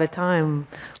spending a lot of time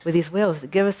with these whales.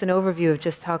 Give us an overview of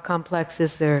just how complex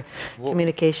is their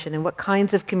communication, and what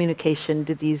kinds of communication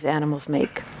do these animals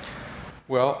make?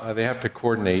 Well, they have to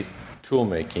coordinate tool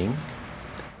making.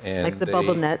 And like the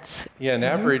bubble nets. Yeah, an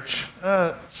average,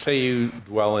 say you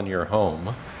dwell in your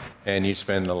home, and you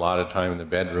spend a lot of time in the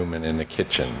bedroom and in the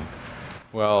kitchen.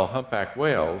 Well, humpback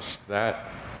whales,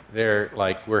 they're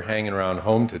like we're hanging around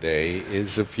home today,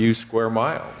 is a few square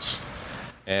miles.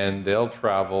 And they'll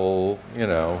travel,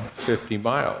 50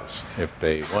 miles if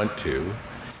they want to.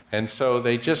 And so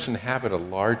they just inhabit a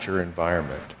larger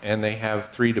environment. And they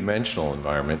have three-dimensional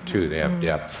environment, too. They have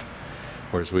depth,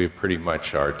 whereas we pretty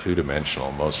much are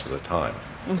two-dimensional most of the time.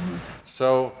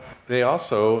 So they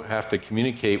also have to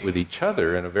communicate with each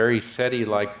other in a very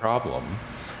SETI-like problem,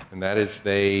 and that is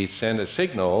they send a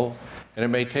signal, and it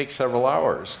may take several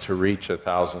hours to reach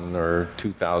 1,000 or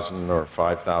 2,000 or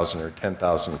 5,000 or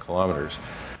 10,000 kilometers.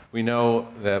 We know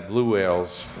that blue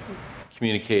whales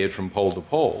communicated from pole to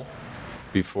pole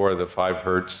before the 5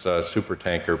 hertz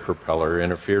supertanker propeller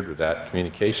interfered with that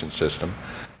communication system.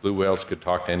 Blue whales could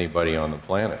talk to anybody on the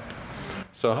planet.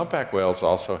 So humpback whales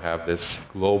also have this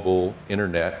global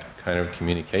internet kind of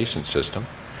communication system.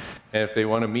 And if they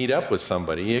want to meet up with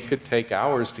somebody, it could take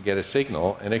hours to get a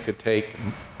signal, and it could take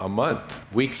a month,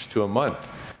 weeks to a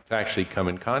month, to actually come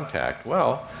in contact.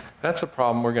 Well, that's a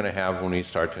problem we're going to have when we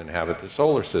start to inhabit the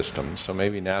solar system. So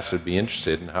maybe NASA would be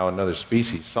interested in how another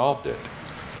species solved it.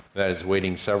 That is,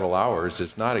 waiting several hours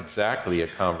is not exactly a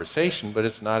conversation, but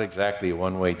it's not exactly a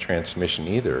one-way transmission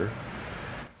either.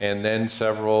 And then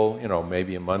several,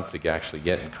 maybe a month to actually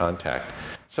get in contact.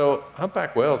 So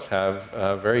humpback whales have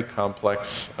a very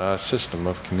complex system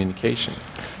of communication.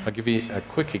 I'll give you a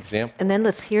quick example. And then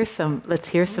let's hear some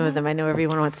of them. I know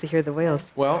everyone wants to hear the whales.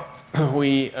 Well,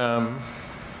 we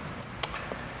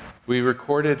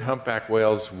recorded humpback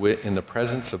whales in the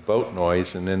presence of boat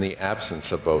noise and in the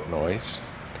absence of boat noise.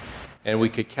 And we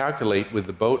could calculate with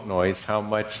the boat noise how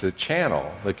much the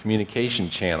channel, the communication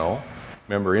channel,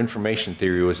 remember information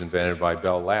theory was invented by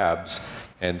Bell Labs,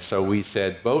 and so we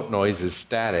said boat noise is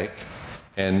static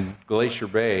and Glacier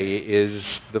Bay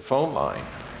is the phone line.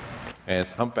 And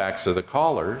humpbacks are the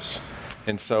callers.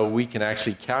 And so we can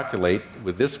actually calculate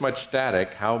with this much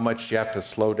static how much you have to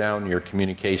slow down your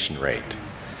communication rate.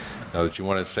 Now that you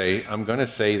want to say, I'm going to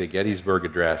say the Gettysburg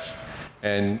Address,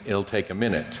 and it'll take a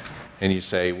minute. And you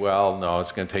say, well, no,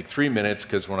 it's going to take 3 minutes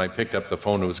because when I picked up the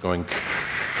phone, it was going,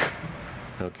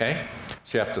 okay?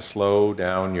 So you have to slow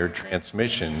down your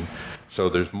transmission so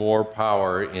there's more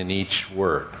power in each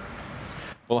word.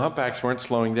 Well, humpbacks weren't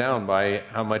slowing down by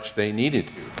how much they needed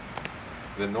to.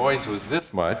 The noise was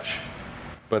this much,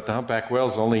 but the humpback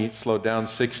whales only slowed down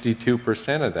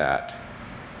 62% of that.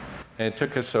 And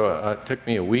it took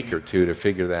me a week or two to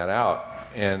figure that out.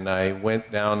 And I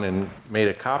went down and made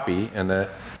a copy, and the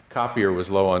copier was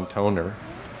low on toner.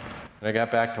 And I got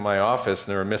back to my office,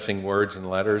 and there were missing words and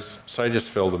letters, so I just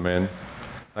filled them in.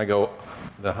 I go,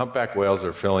 the humpback whales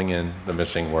are filling in the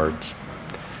missing words.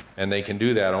 And they can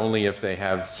do that only if they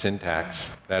have syntax,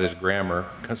 that is grammar,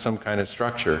 some kind of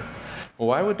structure. Well,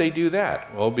 why would they do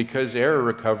that? Well, because error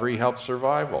recovery helps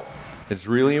survival. It's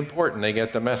really important they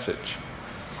get the message.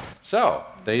 So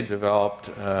they developed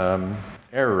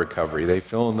error recovery. They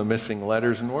fill in the missing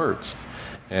letters and words.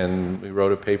 And we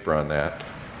wrote a paper on that.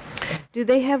 Do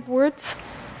they have words?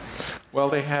 Well,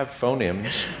 they have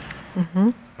phonemes.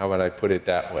 How would I put it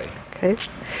that way? Okay.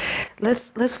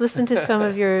 Let's listen to some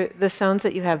of the sounds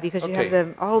that you have, because you have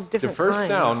them all different kinds. The first kinds.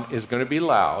 sound is going to be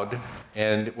loud,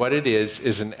 and what it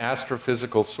is an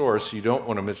astrophysical source you don't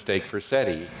want to mistake for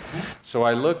SETI. So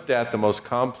I looked at the most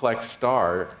complex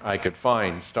star I could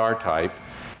find, star type,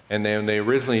 and then they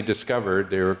originally discovered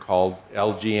they were called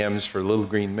LGMs for little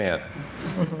green men.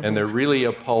 And they're really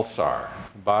a pulsar.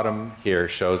 The bottom here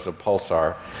shows a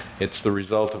pulsar. It's the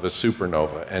result of a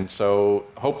supernova. And so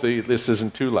hopefully this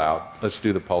isn't too loud. Let's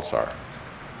do the pulsar.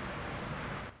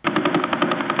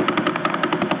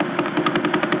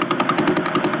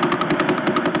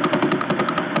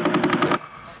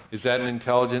 Is that an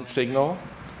intelligent signal?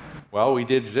 Well, we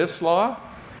did Zipf's law,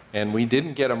 and we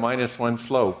didn't get a -1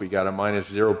 slope. We got a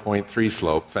 -0.3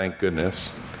 slope, thank goodness.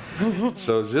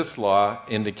 So Zipf's law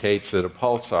indicates that a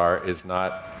pulsar is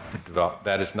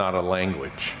not a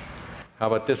language. How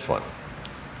about this one?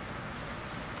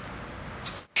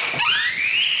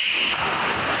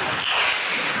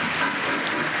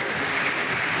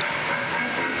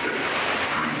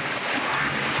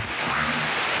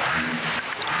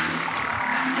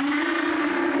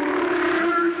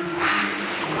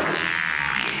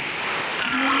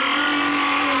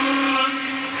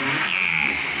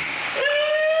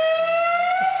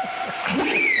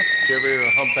 You ever hear a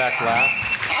humpback laugh?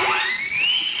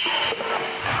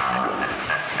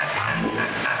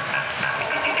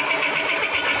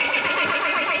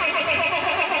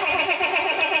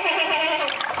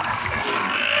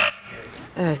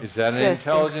 Is that an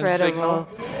intelligent signal?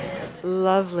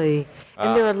 Lovely.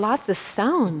 And there are lots of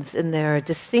sounds in there,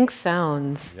 distinct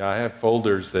sounds. Yeah, I have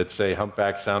folders that say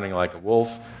humpback sounding like a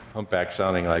wolf, humpback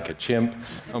sounding like a chimp,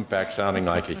 humpback sounding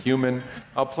like a human.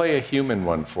 I'll play a human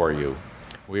one for you.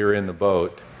 We were in the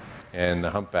boat, and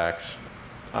the humpbacks,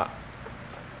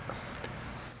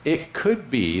 it could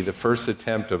be the first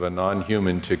attempt of a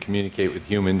non-human to communicate with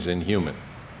humans in human.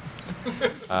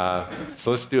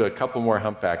 So let's do a couple more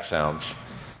humpback sounds,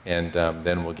 and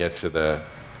then we'll get to the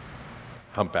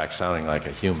humpback sounding like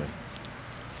a human,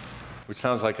 which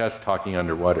sounds like us talking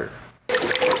underwater.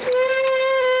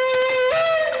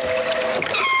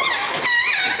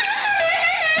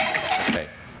 Okay,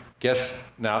 guess,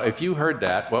 now if you heard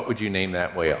that, what would you name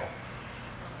that whale?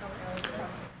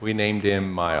 We named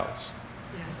him Miles.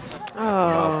 Oh.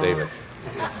 Miles Davis.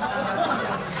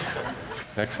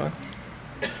 Next one.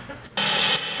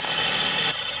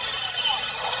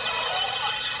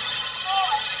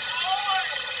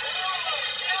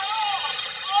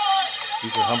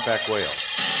 He's a humpback whale.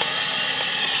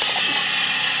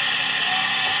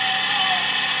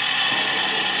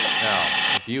 Now,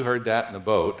 if you heard that in the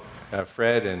boat,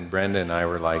 Fred and Brenda and I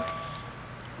were like,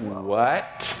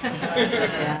 what?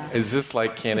 Yeah. Is this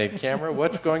like candid camera?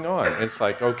 What's going on? It's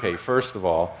like, okay, first of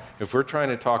all, if we're trying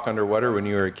to talk underwater when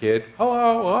you were a kid,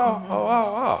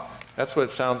 that's what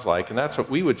it sounds like, and that's what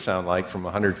we would sound like from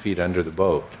 100 feet under the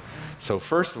boat. So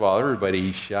first of all,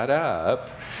 everybody shut up,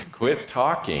 quit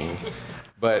talking.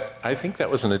 But I think that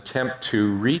was an attempt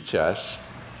to reach us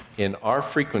in our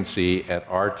frequency at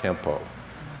our tempo.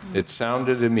 It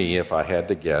sounded to me, if I had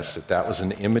to guess, that that was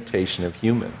an imitation of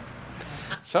human.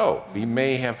 So we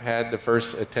may have had the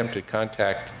first attempted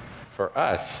contact for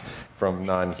us from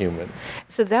non-humans.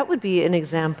 So that would be an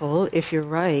example, if you're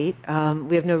right,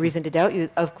 we have no reason to doubt you,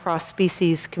 of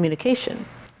cross-species communication.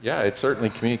 Yeah, it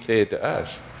certainly communicated to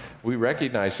us. We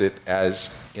recognize it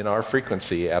as in our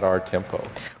frequency at our tempo.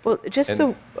 Well, just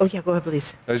so, oh yeah, go ahead,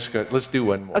 please. Let's do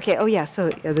one more. Okay, oh yeah,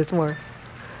 so yeah, there's more.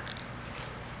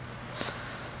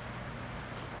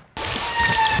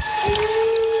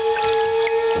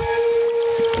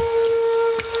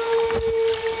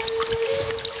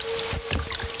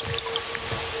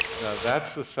 Now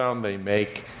that's the sound they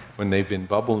make when they've been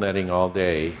bubble netting all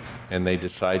day and they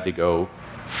decide to go,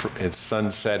 it's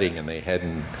sun setting and they head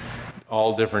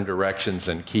all different directions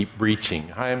and keep breaching.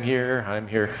 Hi, I'm here, I'm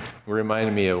here. It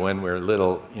reminded me of when we were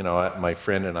little, you know, my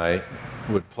friend and I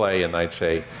would play and I'd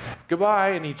say, goodbye,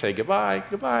 and he'd say, goodbye,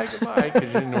 goodbye, goodbye,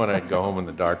 because you didn't want to go home in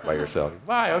the dark by yourself.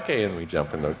 Goodbye, okay, and we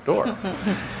jump in the door.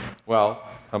 Well,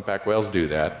 humpback whales do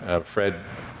that. Fred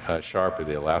Sharp of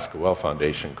the Alaska Whale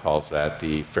Foundation calls that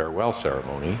the farewell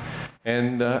ceremony.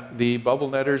 And the bubble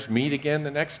netters meet again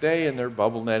the next day, and they're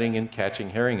bubble netting and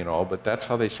catching herring and all, but that's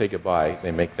how they say goodbye.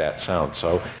 They make that sound.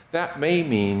 So that may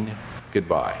mean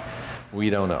goodbye.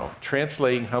 We don't know.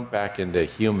 Translating humpback into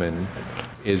human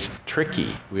is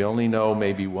tricky. We only know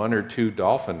maybe 1 or 2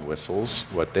 dolphin whistles,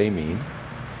 what they mean.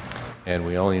 And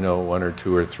we only know 1 or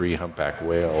 2 or 3 humpback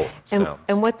whale sounds.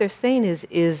 And what they're saying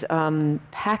is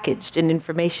packaged in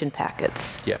information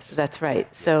packets. Yes. That's right.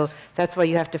 Yes. So that's why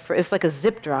you have to, it's like a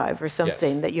zip drive or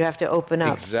something that you have to open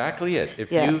up. Exactly it.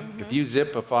 If you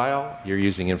zip a file, you're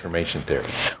using information theory.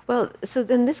 Well, so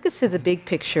then this gets to the big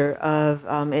picture of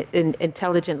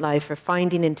intelligent life, or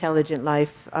finding intelligent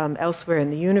life elsewhere in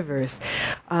the universe.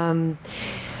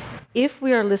 If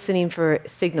we are listening for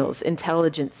signals,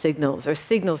 intelligent signals, or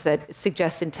signals that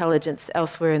suggest intelligence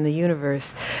elsewhere in the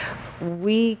universe,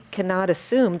 we cannot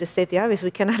assume, to state the obvious,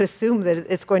 we cannot assume that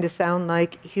it's going to sound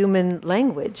like human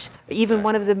language. Even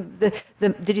one of the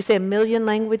did you say 1 million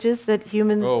languages that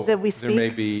humans, that we speak? There may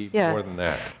be more than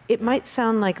that. It might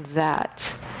sound like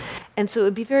that. And so it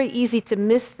would be very easy to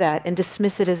miss that and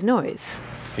dismiss it as noise.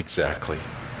 Exactly.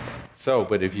 So,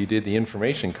 but if you did the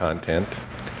information content,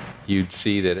 you'd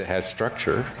see that it has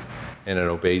structure and it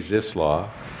obeys this law,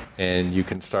 and you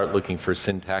can start looking for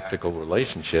syntactical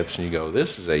relationships, and you go,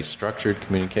 this is a structured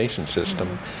communication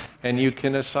system, and you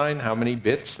can assign how many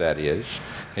bits that is,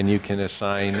 and you can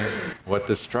assign what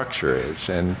the structure is,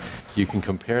 and you can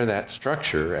compare that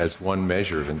structure as one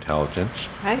measure of intelligence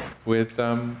with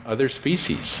other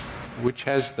species, which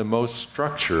has the most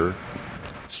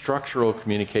structural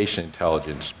communication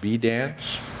intelligence, bee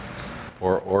dance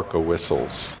or orca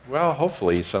whistles. Well,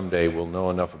 hopefully someday we'll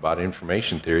know enough about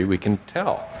information theory we can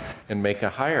tell and make a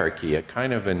hierarchy, a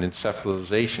kind of an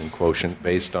encephalization quotient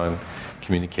based on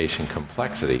communication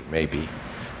complexity, maybe,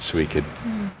 so we could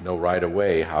know right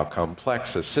away how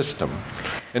complex a system.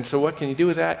 And so what can you do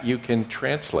with that? You can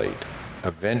translate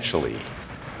eventually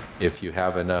if you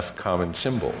have enough common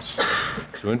symbols.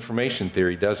 So information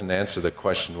theory doesn't answer the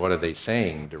question, what are they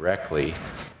saying, directly.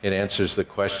 It answers the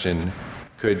question,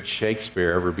 could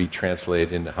Shakespeare ever be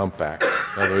translated into humpback?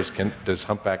 In other words, does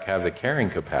humpback have the carrying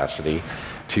capacity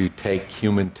to take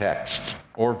human text,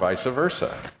 or vice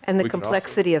versa? And the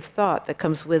complexity of thought that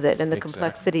comes with it, and the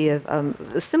complexity of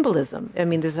symbolism. I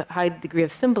mean, there's a high degree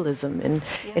of symbolism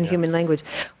in human language.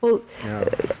 Well,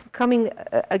 coming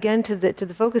again to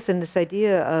the focus in this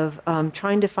idea of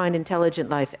trying to find intelligent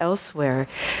life elsewhere,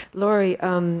 Laurie,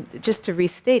 just to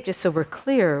restate, just so we're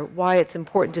clear, why it's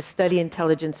important to study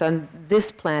intelligence on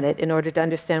this planet in order to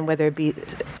understand whether it be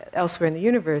elsewhere in the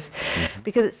universe,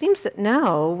 because it seems that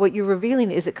now what you're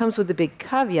revealing is it comes with a big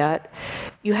caveat.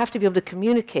 You have to be able to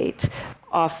communicate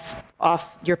off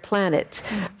your planet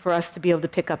for us to be able to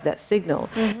pick up that signal.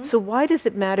 So why does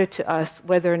it matter to us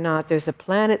whether or not there's a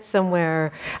planet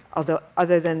somewhere, although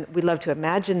other than we love to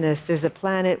imagine this, there's a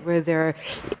planet where there are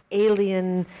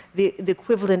alien, the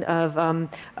equivalent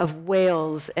of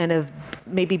whales and of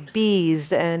maybe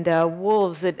bees and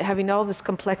wolves, that having all this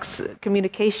complex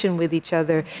communication with each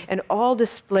other and all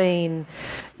displaying,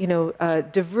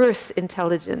 diverse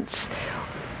intelligence.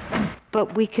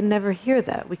 But we can never hear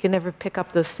that. We can never pick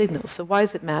up those signals. So why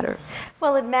does it matter?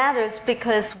 Well, it matters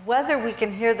because whether we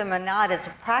can hear them or not is a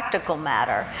practical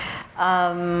matter.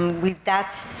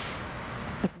 That's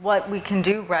what we can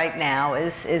do right now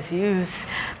is use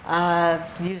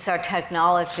our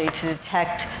technology to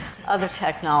detect other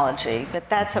technology. But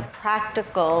that's a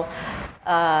practical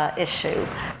issue,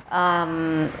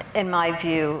 in my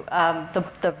view.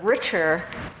 The richer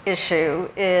issue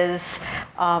is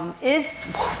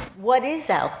what is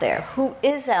out there, who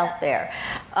is out there,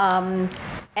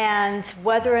 and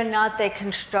whether or not they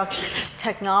construct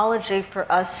technology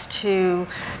for us to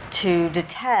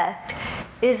detect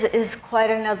is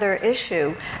quite another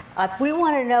issue. If we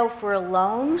want to know if we're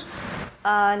alone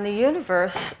in the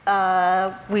universe,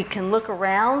 we can look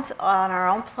around on our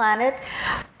own planet,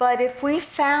 but if we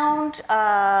found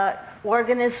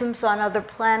organisms on other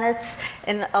planets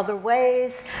in other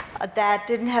ways that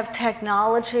didn't have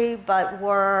technology but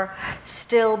were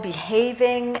still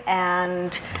behaving,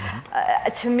 and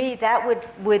to me that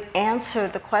would answer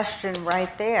the question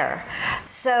right there.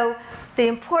 So the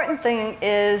important thing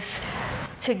is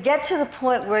to get to the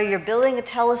point where you're building a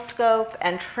telescope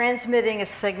and transmitting a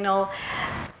signal.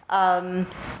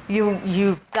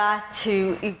 you've got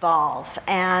to evolve,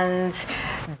 and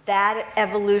that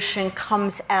evolution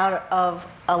comes out of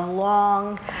a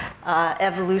long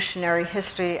evolutionary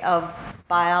history of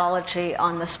biology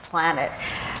on this planet.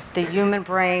 The human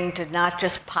brain did not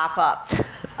just pop up.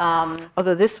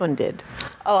 Although this one did.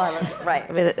 Right.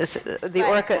 I mean,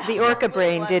 the orca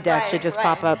brain did actually just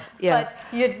pop up. Yeah. But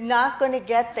you're not going to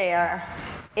get there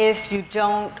if you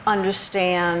don't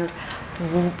understand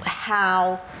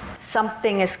how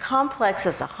something as complex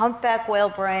as a humpback whale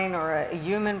brain or a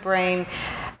human brain,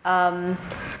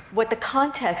 what the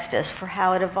context is for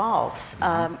how it evolves.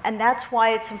 And that's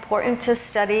why it's important to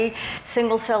study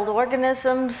single-celled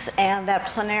organisms, and that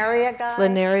planaria guy.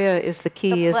 Planaria is the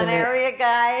key, isn't it? The planaria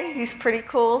guy, he's pretty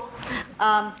cool.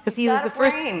 Because he was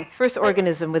the first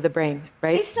organism with a brain,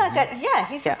 right? He's not got,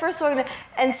 he's the first organism.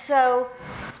 And so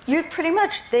you're pretty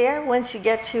much there once you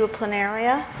get to a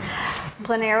planarium.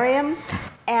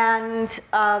 And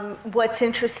what's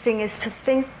interesting is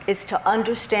to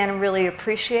understand and really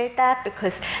appreciate that,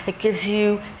 because it gives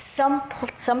you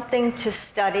something to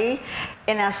study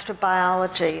in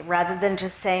astrobiology, rather than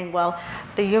just saying, well,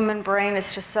 the human brain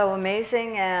is just so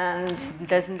amazing and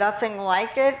there's nothing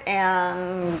like it,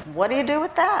 and what do you do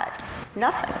with that?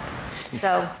 Nothing.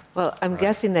 So. Well, I'm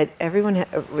guessing that everyone,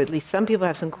 or at least some people,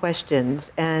 have some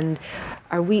questions. And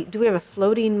do we have a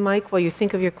floating mic while you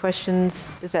think of your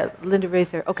questions? Is that Linda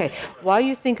raised there? Okay. While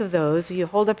you think of those, you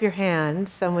hold up your hand.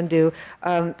 Someone do.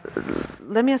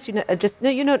 Let me ask you.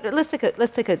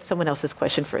 Let's take someone else's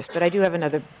question first. But I do have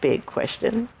another big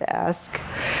question to ask.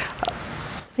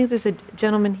 I think there's a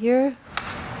gentleman here.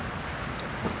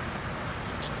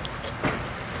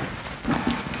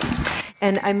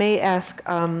 And I may ask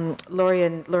Lori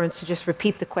and Lawrence to just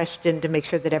repeat the question to make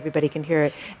sure that everybody can hear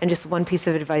it. And just one piece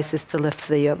of advice is to lift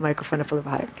the microphone up a little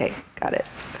higher. Okay, got it.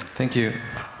 Thank you.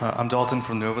 I'm Dalton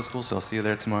from Nova School, so I'll see you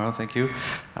there tomorrow. Thank you.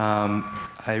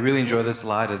 I really enjoy this a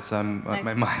lot.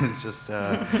 My mind is just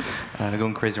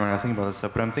going crazy right now thinking about this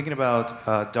stuff. But I'm thinking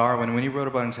about Darwin. When he wrote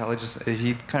about intelligence,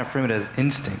 he kind of framed it as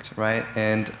instinct, right?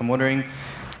 And I'm wondering,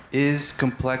 is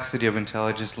complexity of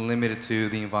intelligence limited to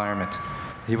the environment?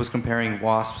 He was comparing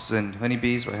wasps and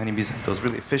honeybees. Right? Honeybees have those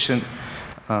really efficient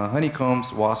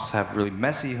honeycombs. Wasps have really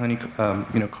messy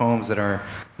combs that are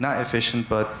not efficient,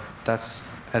 but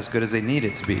that's as good as they need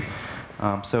it to be.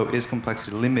 So is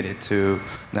complexity limited to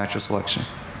natural selection?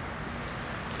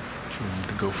 Do you want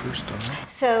to go first on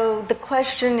that? So the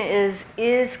question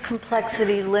is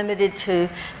complexity limited to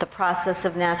the process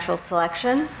of natural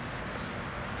selection?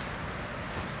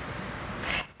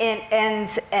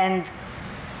 And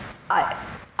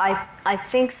I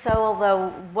think so, although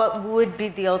what would be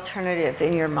the alternative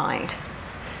in your mind?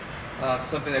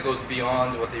 Something that goes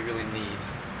beyond what they really need.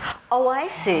 Oh, I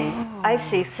see. I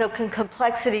see. So can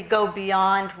complexity go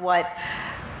beyond what,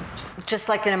 just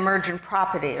like an emergent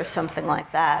property or something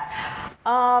like that?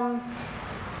 I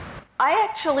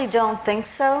actually don't think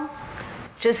so.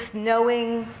 Just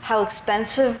knowing how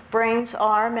expensive brains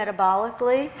are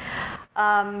metabolically.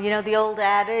 The old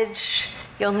adage,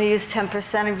 you only use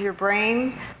 10% of your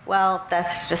brain. Well,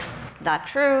 that's just not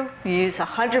true. You use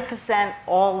 100%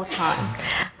 all the time.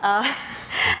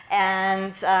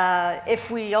 And if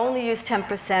we only use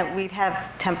 10%, we'd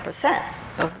have 10%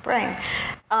 of the brain.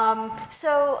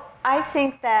 So I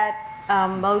think that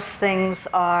most things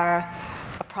are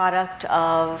a product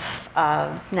of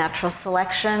natural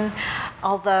selection,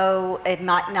 although it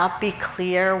might not be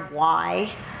clear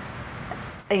why,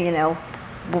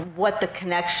 what the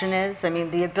connection is. I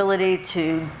mean, the ability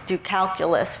to do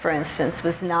calculus, for instance,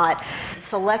 was not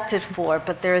selected for,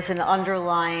 but there's an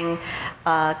underlying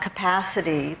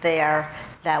capacity there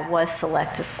that was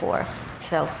selected for.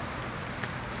 So.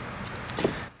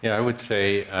 Yeah, I would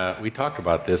say, we talked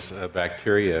about this,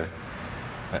 bacteria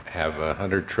have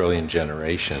 100 trillion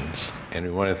generations, and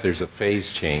we wonder if there's a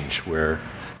phase change where,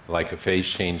 like a phase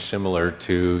change similar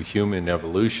to human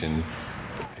evolution,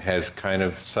 has kind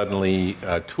of suddenly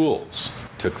tools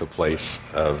took the place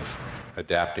of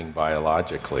adapting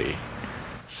biologically.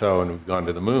 So, and we've gone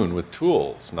to the moon with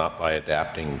tools, not by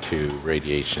adapting to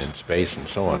radiation in space and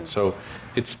so on. So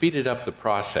it speeded up the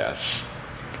process.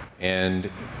 And,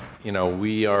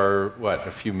 we are,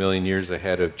 a few million years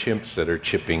ahead of chimps that are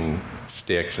chipping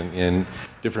sticks, and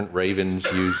different ravens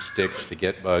use sticks to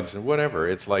get bugs and whatever.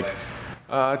 It's like,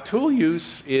 tool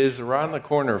use is around the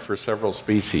corner for several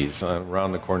species,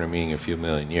 around the corner meaning a few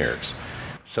million years.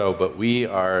 So, but we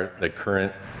are the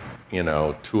current,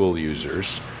 tool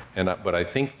users, but I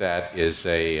think that is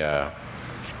it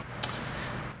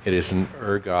is an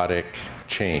ergodic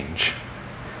change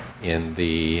in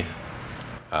the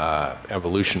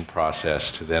evolution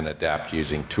process to then adapt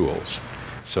using tools.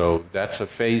 So that's a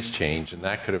phase change, and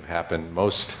that could have happened.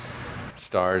 Most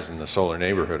stars in the solar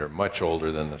neighborhood are much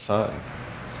older than the sun.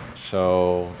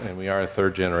 So, and we are a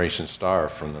third generation star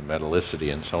from the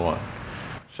metallicity and so on.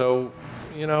 So,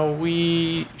 you know,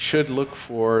 we should look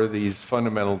for these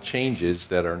fundamental changes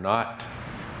that are not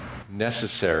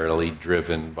necessarily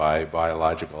driven by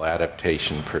biological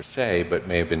adaptation per se, but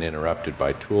may have been interrupted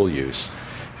by tool use.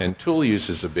 And tool use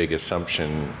is a big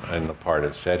assumption on the part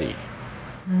of SETI.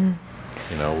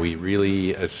 You know, we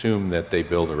really assume that they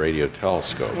build a radio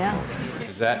telescope. Yeah.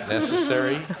 Is that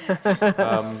necessary?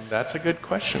 That's a good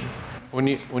question. When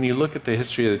you look at the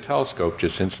history of the telescope,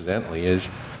 just incidentally, you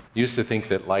used to think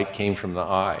that light came from the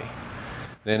eye.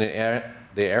 Then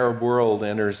the Arab world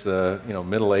enters the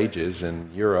Middle Ages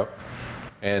in Europe,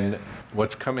 and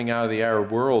what's coming out of the Arab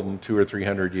world in 200 or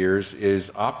 300 years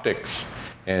is optics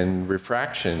and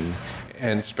refraction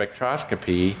and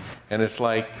spectroscopy, and it's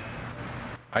like,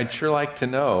 I'd sure like to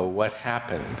know what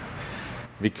happened,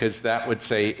 because that would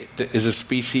say, is a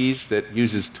species that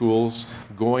uses tools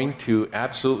going to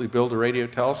absolutely build a radio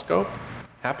telescope?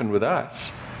 Happened with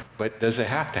us, but does it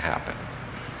have to happen?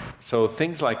 So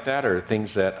things like that are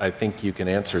things that I think you can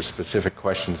answer specific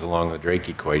questions along the Drake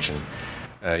equation.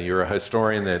 You're a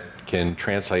historian that can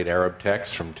translate Arab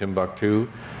text from Timbuktu,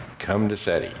 come to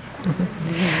SETI.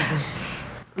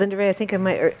 Linda Ray, I think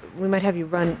we might have you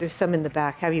run, there's some in the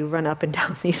back, have you run up and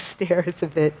down these stairs a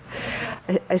bit.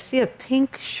 I see a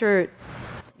pink shirt.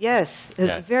 Yes,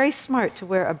 it's very smart to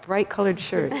wear a bright colored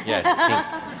shirt. Yes,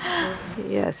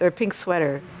 pink. Yes, or a pink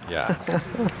sweater. Yeah.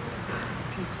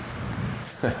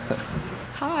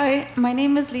 Hi, my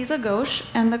name is Lisa Ghosh,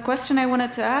 and the question I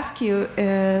wanted to ask you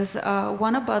is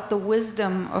one about the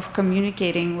wisdom of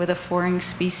communicating with a foreign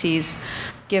species,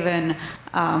 given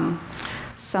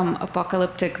some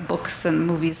apocalyptic books and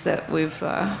movies that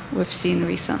we've seen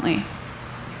recently.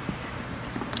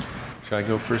 Should I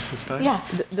go first this time?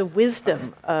 Yes. The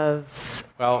wisdom of...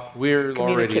 Well, we're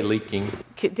already leaking.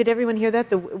 Did everyone hear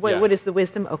that? What is the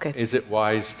wisdom? Okay. Is it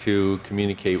wise to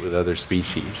communicate with other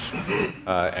species,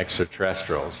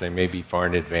 extraterrestrials? They may be far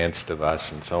in advance of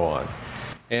us and so on.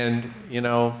 And,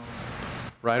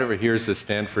 right over here is the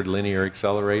Stanford Linear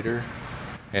Accelerator,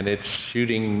 and it's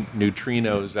shooting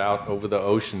neutrinos out over the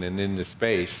ocean and into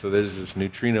space. So there's this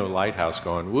neutrino lighthouse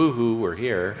going, woohoo, we're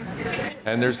here.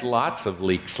 And there's lots of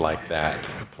leaks like that.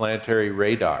 Planetary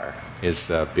radar is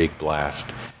a big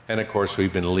blast. And of course,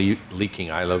 we've been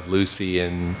leaking I Love Lucy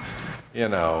and,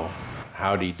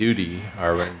 Howdy Doody,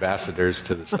 our ambassadors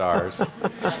to the stars.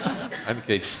 I think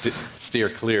they'd steer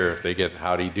clear if they get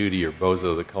Howdy Doody or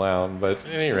Bozo the Clown, but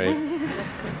at any rate.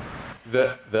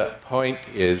 The point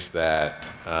is that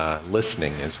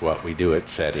listening is what we do at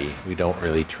SETI. We don't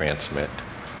really transmit,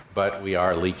 but we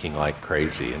are leaking like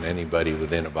crazy, and anybody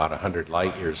within about 100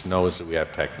 light years knows that we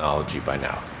have technology by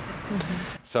now.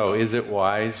 So is it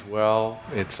wise? Well,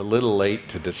 it's a little late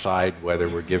to decide whether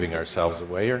we're giving ourselves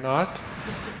away or not,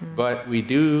 but we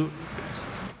do,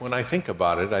 when I think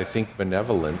about it, I think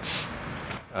benevolence,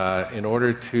 in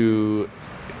order to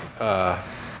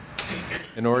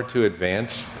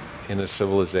advance in a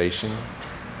civilization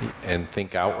and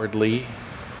think outwardly,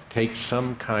 takes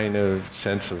some kind of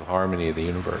sense of harmony of the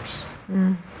universe.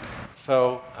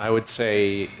 So I would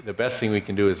say the best thing we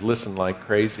can do is listen like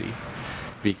crazy,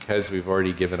 because we've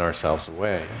already given ourselves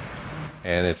away,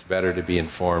 and it's better to be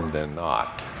informed than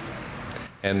not.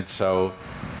 And so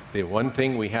the one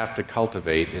thing we have to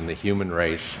cultivate in the human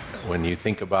race, when you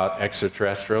think about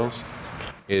extraterrestrials,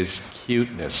 is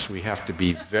cuteness. We have to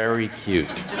be very cute.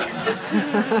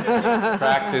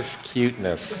 Practice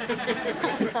cuteness.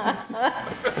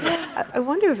 I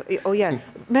wonder if,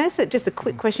 may I ask just a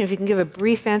quick question, if you can give a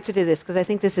brief answer to this, because I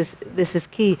think this is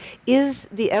key. Is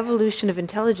the evolution of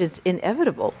intelligence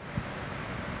inevitable?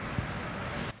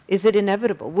 Is it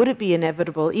inevitable? Would it be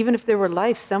inevitable, even if there were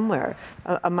life somewhere,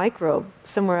 a microbe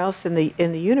somewhere else in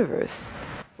the universe?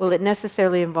 Will it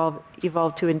necessarily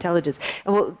evolve to intelligence?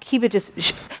 And we'll keep it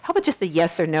how about just a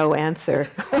yes or no answer?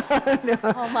 No.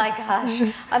 Oh my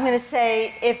gosh. I'm going to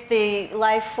say if the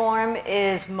life form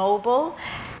is mobile,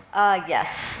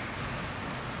 yes.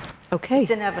 Okay.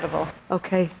 It's inevitable.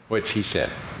 Okay. What she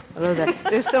said. I love that.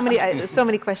 There's so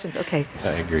many questions. Okay.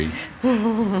 I agree.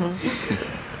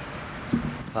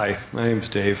 Hi, my name's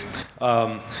Dave.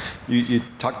 You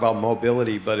talk about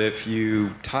mobility, but if you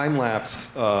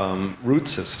time-lapse root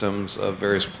systems of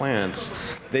various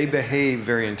plants, they behave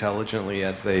very intelligently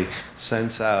as they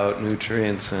sense out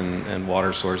nutrients and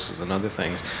water sources and other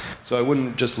things. So I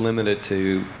wouldn't just limit it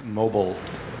to mobile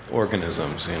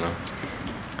organisms,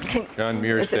 John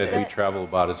Muir said we travel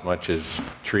about as much as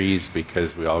trees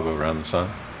because we all go around the sun.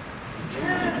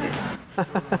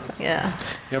 Yeah.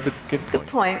 Yeah, but Good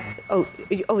point. Oh,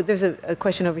 there's a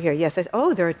question over here. Yes.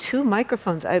 Oh, there are two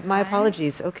microphones. My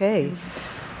apologies. Okay.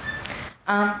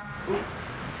 Hi,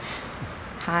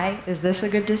 is this a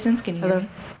good distance? Can you hear me?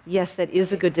 Yes, that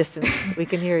is a good distance. We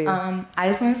can hear you. I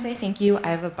just want to say thank you. I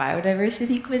have a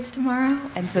biodiversity quiz tomorrow,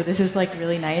 and so this is like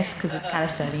really nice because it's kind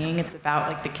of studying. It's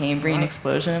about like the Cambrian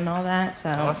explosion and all that. So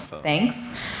awesome. Thanks.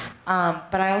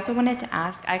 But I also wanted to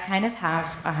ask, I kind of have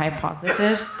a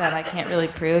hypothesis that I can't really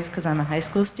prove because I'm a high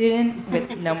school student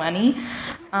with no money.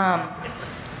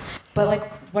 But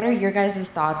like, what are your guys'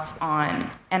 thoughts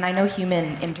on, and I know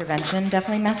human intervention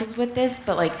definitely messes with this,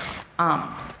 but like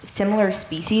similar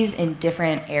species in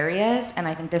different areas, and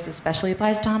I think this especially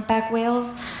applies to humpback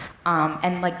whales,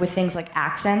 and like with things like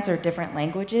accents or different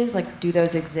languages, like do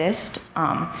those exist?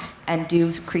 And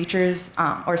do creatures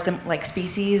or like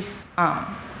species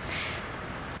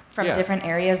from different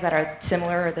areas that are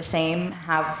similar or the same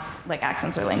have like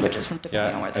accents or languages from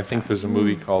depending on where they're I think from? there's a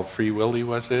movie called Free Willy,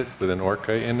 was it, with an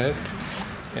orca in it?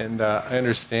 And I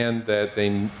understand that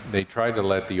they tried to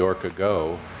let the orca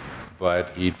go, but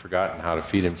he'd forgotten how to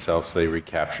feed himself, so they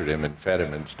recaptured him and fed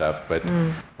him and stuff. But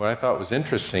what I thought was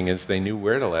interesting is they knew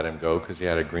where to let him go because he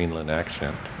had a Greenland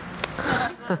accent.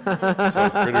 So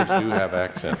critters do have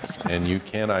accents, and you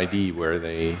can ID where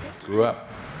they grew up.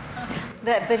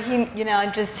 But he,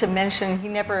 just to mention, he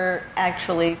never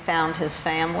actually found his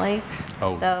family.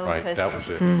 Oh, though, right, that was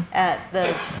it.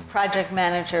 The project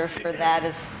manager for that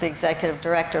is the executive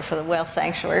director for the Whale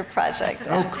Sanctuary Project.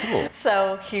 Oh, cool.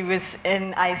 So he was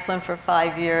in Iceland for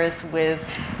 5 years with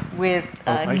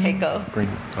Keiko. Bring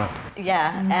it up.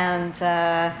 Yeah, and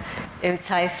it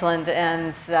was Iceland,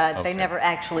 and they never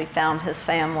actually found his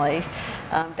family.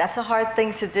 That's a hard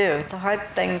thing to do. It's a hard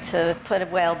thing to put a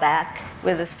whale back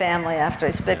with his family after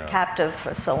he's been captive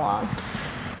for so long.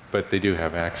 But they do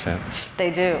have accents.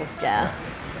 They do, yeah.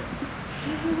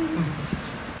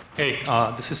 Hey,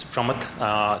 this is Pramath.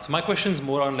 So my question is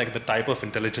more on like the type of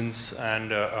intelligence, and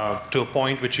to a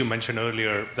point which you mentioned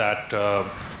earlier, that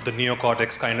the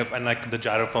neocortex kind of, and like the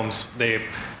gyrotherms,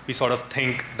 we sort of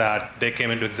think that they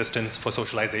came into existence for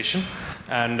socialization,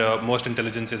 and most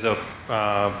intelligence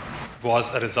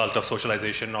was a result of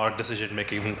socialization or decision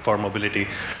making for mobility.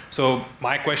 So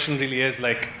my question really is,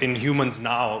 like, in humans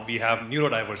now, we have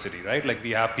neurodiversity, right? Like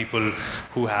we have people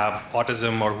who have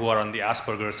autism or who are on the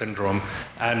Asperger syndrome,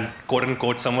 and quote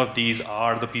unquote, some of these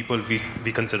are the people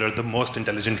we consider the most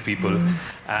intelligent people.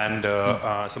 And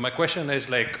so my question is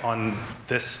like on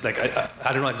this, like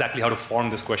I don't know exactly how to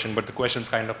form this question, but the question's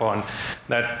kind of on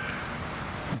that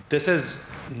this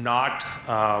is not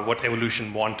what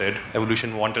evolution wanted.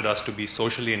 Evolution wanted us to be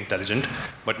socially intelligent,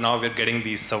 but now we're getting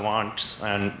these savants,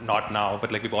 and not now,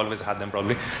 but like we've always had them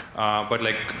probably. But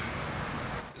like,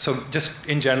 so just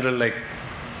in general, like,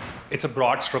 it's a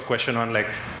broad stroke question on like,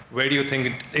 where do you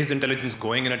think is intelligence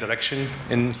going in a direction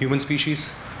in human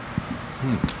species?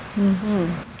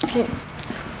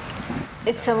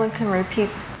 If someone can repeat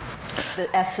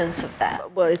the essence of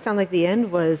that. Well, it sounded like the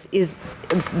end is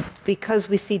because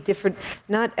we see different.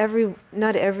 Not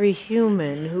every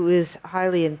human who is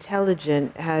highly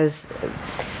intelligent has.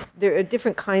 There are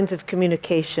different kinds of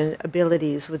communication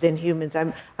abilities within humans.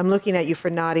 I'm looking at you for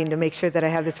nodding to make sure that I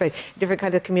have this right. Different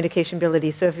kinds of communication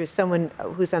abilities. So if you're someone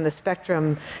who's on the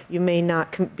spectrum, you may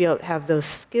not be able to have those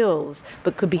skills,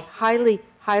 but could be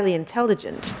highly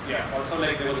intelligent. Yeah. Also,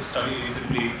 like there was a study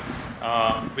recently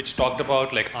which talked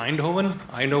about like Eindhoven.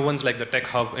 Eindhoven's like the tech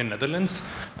hub in Netherlands,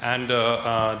 and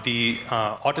the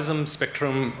autism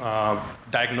spectrum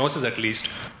diagnosis at least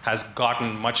has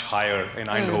gotten much higher in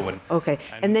Eindhoven. Okay,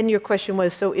 and then your question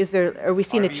was, so are we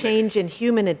seeing a change in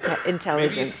human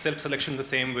intelligence? Maybe it's self-selection the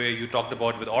same way you talked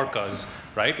about with orcas,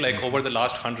 right? Like over the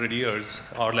last 100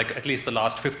 years, or like at least the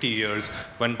last 50 years,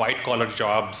 when white-collar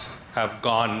jobs have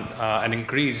gone and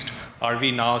increased, are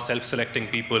we now self-selecting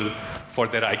people for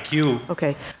their IQ?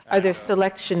 Okay. Are there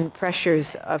selection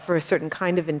pressures for a certain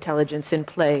kind of intelligence in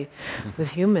play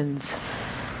with humans?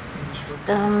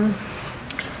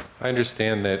 I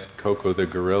understand that Coco the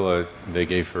gorilla, they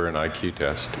gave her an IQ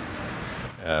test.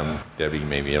 Debbie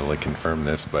may be able to confirm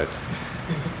this, but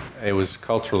it was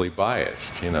culturally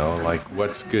biased, like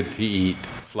what's good to eat?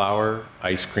 Flour,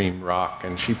 ice cream, rock,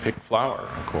 and she picked flour,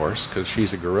 of course, because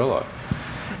she's a gorilla.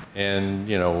 And,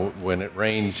 when it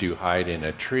rains, you hide in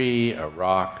a tree, a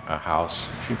rock, a house.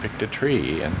 She picked a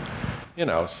tree. And,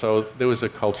 so there was a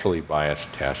culturally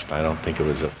biased test. I don't think it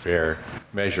was a fair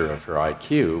measure of her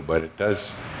IQ, but it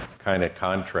does kind of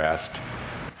contrast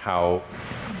how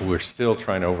we're still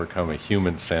trying to overcome a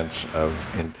human sense of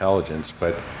intelligence.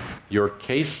 But your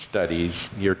case studies,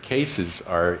 your cases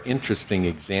are interesting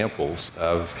examples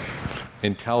of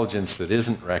intelligence that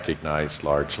isn't recognized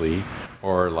largely,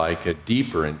 or like a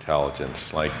deeper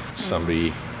intelligence, like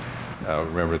somebody,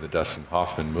 remember the Dustin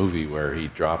Hoffman movie where he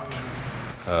dropped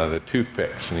the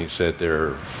toothpicks and he said there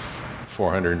are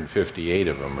 458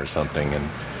 of them or something, and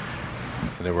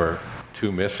there were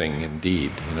 2 missing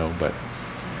indeed, you know, but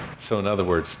so in other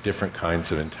words, different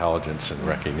kinds of intelligence and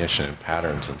recognition and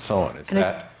patterns and so on. Is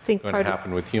that going to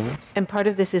happen with humans? And part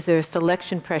of this is there's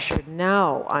selection pressure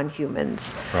now on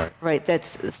humans. Right. Right,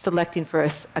 that's selecting for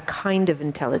us a kind of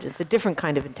intelligence, a different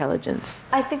kind of intelligence.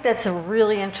 I think that's a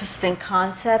really interesting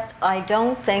concept. I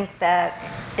don't think that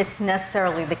it's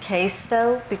necessarily the case,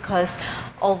 though, because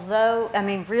although, I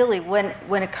mean, really,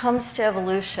 when it comes to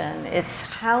evolution, it's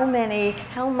how many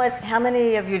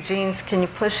of your genes can you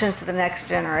push into the next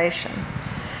generation?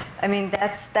 I mean,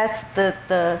 that's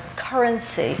the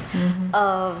currency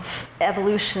of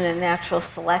evolution and natural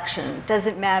selection. It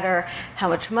doesn't matter how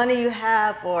much money you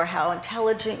have or how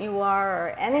intelligent you are or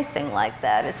anything like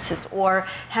that. It's just, or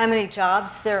how many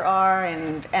jobs there are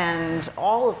and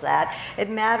all of that. It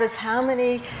matters how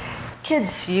many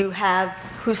kids you have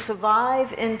who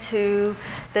survive into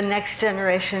the next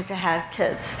generation to have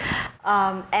kids.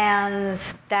 And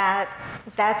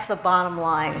that's the bottom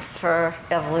line for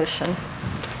evolution.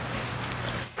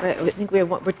 I think we're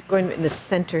going in the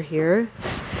center here.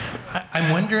 I'm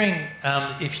wondering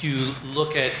if you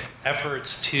look at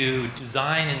efforts to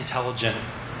design intelligent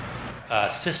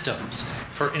systems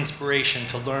for inspiration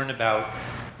to learn about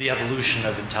the evolution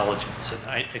of intelligence.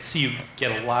 And I see you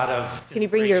get a lot of inspiration. Can you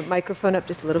bring your microphone up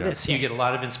just a little bit? I see you get a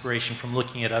lot of inspiration from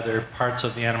looking at other parts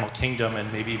of the animal kingdom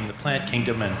and maybe even the plant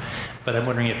kingdom. But I'm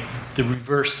wondering if the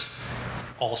reverse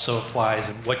also applies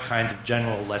and what kinds of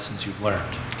general lessons you've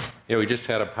learned. Yeah, we just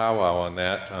had a powwow on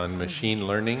that, on machine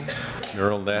learning,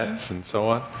 neural nets, and so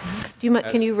on. Do you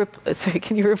can you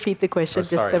repeat the question?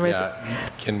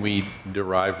 Can we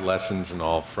derive lessons and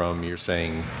all from, you're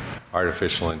saying,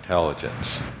 artificial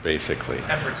intelligence, basically?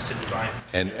 Efforts to design.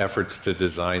 And efforts to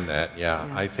design that, yeah.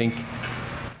 I think,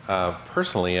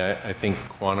 personally, I think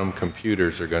quantum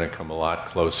computers are going to come a lot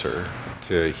closer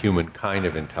to human kind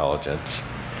of intelligence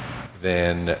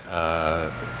than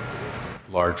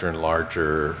larger and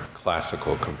larger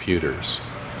classical computers,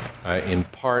 in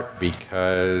part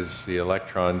because the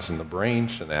electrons in the brain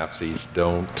synapses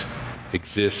don't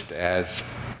exist as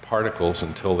particles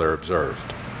until they're observed.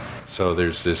 So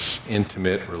there's this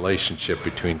intimate relationship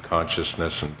between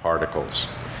consciousness and particles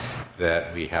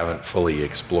that we haven't fully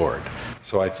explored.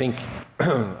 So I think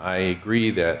I agree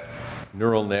that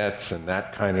neural nets and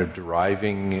that kind of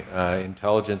deriving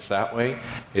intelligence that way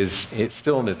it's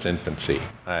still in its infancy.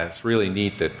 It's really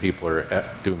neat that people are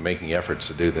making efforts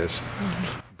to do this,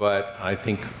 but I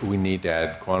think we need to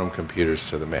add quantum computers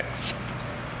to the mix.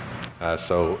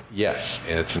 So yes,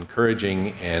 it's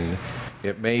encouraging, and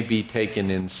it may be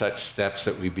taken in such steps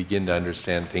that we begin to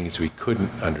understand things we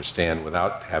couldn't understand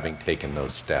without having taken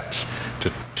those steps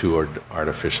toward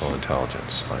artificial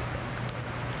intelligence.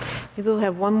 Maybe we'll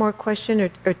have one more question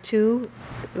or two.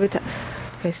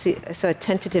 I see. I saw a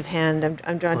tentative hand.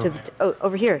 I'm drawn to the.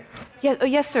 Over here. Yes. Oh,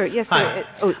 yes, sir. Yes, sir.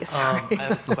 Hi. Sorry. I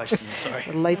have a question. Sorry.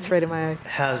 The light's right in my eye.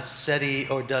 Has SETI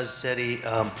or does SETI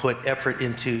put effort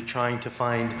into trying to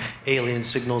find alien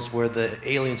signals where the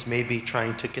aliens may be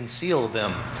trying to conceal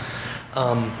them?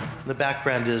 The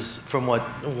background is, from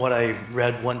what I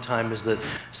read one time, is that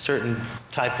certain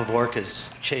type of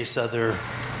orcas chase other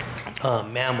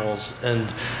mammals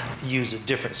and use a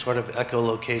different sort of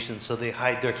echolocation, so they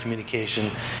hide their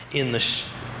communication in the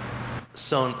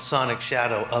sonic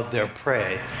shadow of their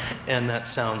prey, and that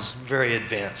sounds very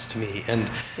advanced to me. And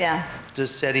yeah,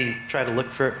 does SETI try to look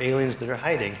for aliens that are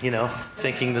hiding, you know,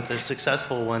 thinking that the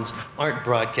successful ones aren't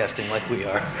broadcasting like we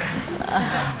are?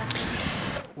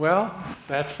 Well,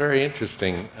 that's very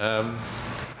interesting.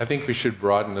 I think we should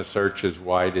broaden the search as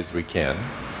wide as we can.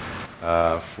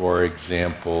 For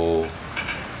example,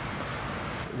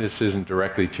 this isn't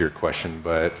directly to your question,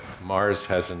 but Mars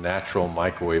has a natural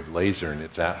microwave laser in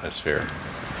its atmosphere.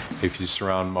 If you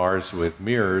surround Mars with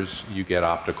mirrors, you get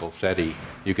optical SETI.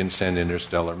 You can send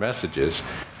interstellar messages,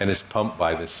 and it's pumped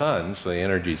by the sun, so the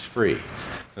energy's free.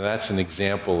 Now, that's an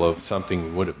example of something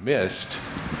we would have missed,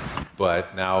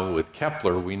 but now with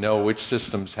Kepler, we know which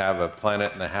systems have a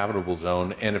planet in a habitable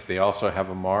zone, and if they also have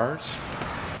a Mars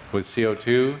with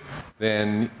CO2,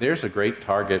 then there's a great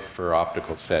target for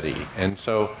optical SETI. And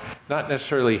so, not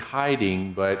necessarily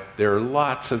hiding, but there are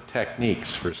lots of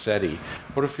techniques for SETI.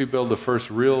 What if we build the first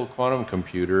real quantum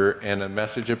computer and a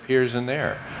message appears in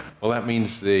there? Well, that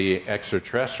means the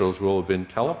extraterrestrials will have been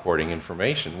teleporting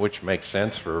information, which makes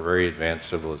sense for a very advanced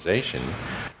civilization,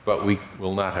 but we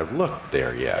will not have looked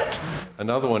there yet.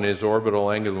 Another one is orbital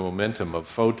angular momentum of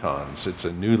photons. It's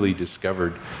a newly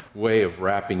discovered way of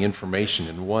wrapping information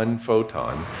in one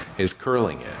photon, is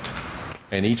curling it.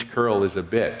 And each curl is a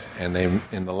bit, and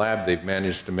in the lab they've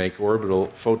managed to make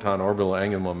photon orbital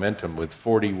angular momentum with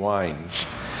 40 winds.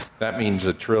 That means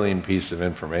a trillion pieces of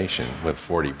information with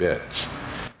 40 bits.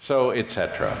 So,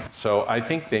 etc. So I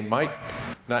think they might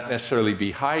not necessarily be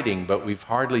hiding, but we've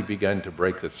hardly begun to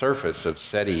break the surface of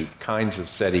SETI, kinds of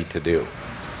SETI to do.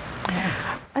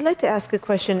 I'd like to ask a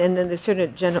question, and then there's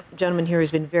certain gentleman here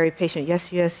who's been very patient.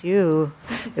 Yes, you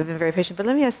have been very patient. But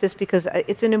let me ask this, because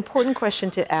it's an important question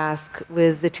to ask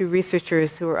with the two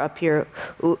researchers who are up here,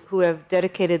 who have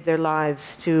dedicated their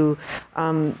lives to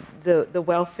the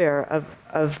welfare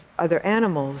of other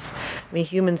animals. I mean,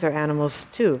 humans are animals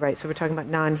too, right? So we're talking about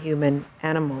non-human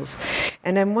animals.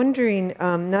 And I'm wondering,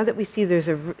 now that we see there's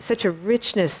such a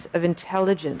richness of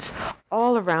intelligence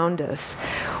all around us,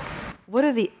 what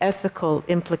are the ethical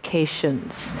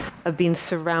implications of being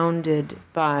surrounded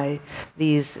by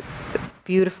these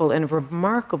beautiful and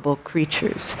remarkable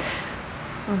creatures?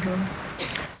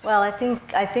 Mm-hmm. Well, I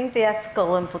think the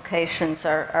ethical implications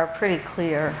are pretty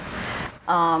clear.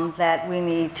 That we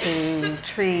need to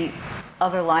treat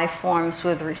other life forms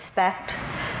with respect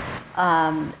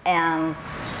and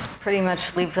pretty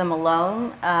much leave them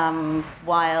alone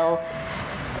while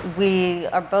we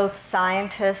are both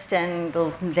scientists, and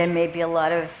there may be a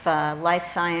lot of life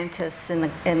scientists in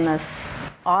this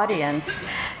audience.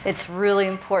 It's really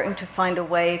important to find a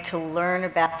way to learn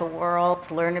about the world,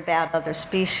 learn about other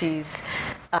species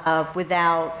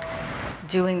without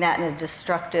doing that in a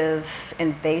destructive,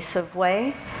 invasive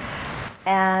way.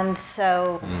 And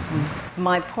so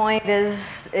my point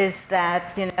is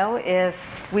that,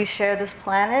 if we share this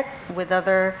planet with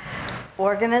other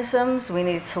organisms, we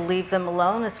need to leave them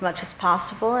alone as much as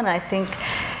possible. And I think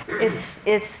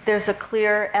there's a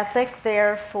clear ethic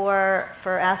there for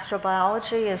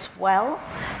astrobiology as well,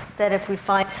 that if we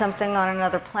find something on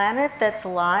another planet that's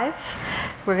alive,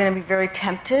 we're going to be very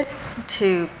tempted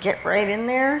to get right in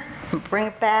there and bring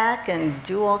it back and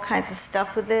do all kinds of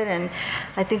stuff with it. And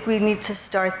I think we need to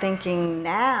start thinking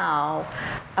now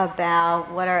about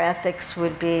what our ethics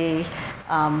would be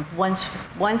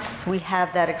once we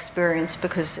have that experience,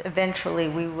 because eventually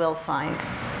we will find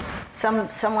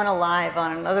someone alive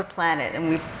on another planet,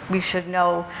 and we should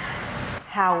know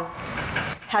how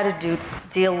to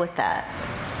deal with that.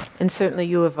 And certainly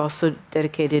you have also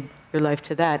dedicated your life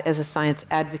to that as a science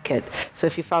advocate. So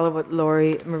if you follow what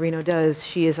Lori Marino does,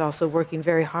 she is also working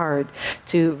very hard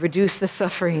to reduce the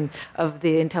suffering of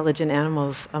the intelligent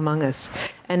animals among us.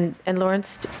 And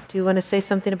Lawrence, do you want to say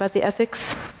something about the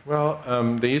ethics? Well,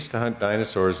 they used to hunt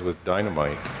dinosaurs with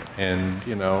dynamite, and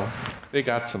they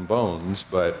got some bones,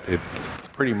 but it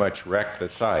pretty much wrecked the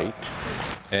site,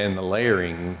 and the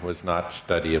layering was not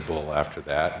studyable after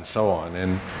that, and so on.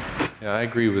 And I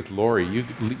agree with Lori.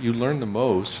 You learn the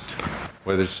most,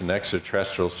 whether it's an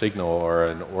extraterrestrial signal or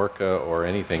an orca or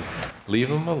anything. Leave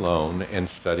them alone and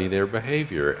study their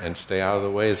behavior and stay out of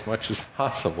the way as much as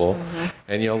possible,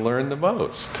 and you'll learn the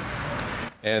most.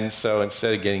 And so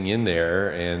instead of getting in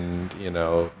there and,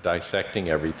 dissecting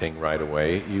everything right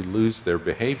away, you lose their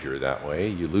behavior that way.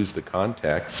 You lose the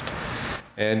context.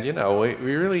 And, we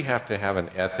really have to have an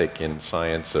ethic in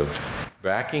science of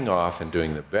backing off and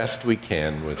doing the best we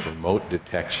can with remote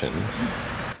detection.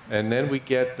 And then we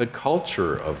get the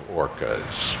culture of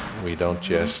orcas. We don't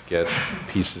just get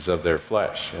pieces of their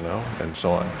flesh, and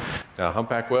so on. Now,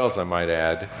 humpback whales, I might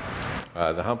add,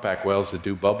 the humpback whales that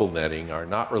do bubble netting are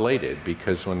not related,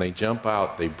 because when they jump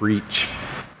out, they breach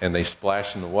and they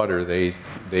splash in the water, they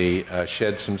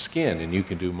shed some skin, and you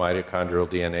can do mitochondrial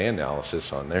DNA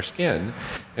analysis on their skin.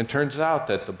 And turns out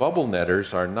that the bubble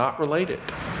netters are not related.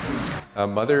 A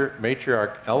mother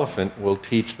matriarch elephant will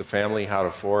teach the family how to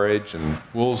forage, and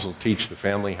wolves will teach the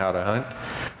family how to hunt.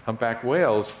 Humpback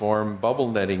whales form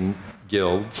bubble netting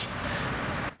guilds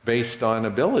based on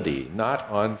ability, not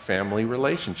on family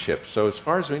relationships. So as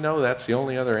far as we know, that's the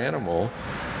only other animal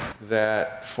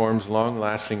that forms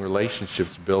long-lasting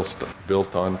relationships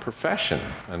built on profession.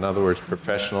 In other words,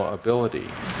 professional ability.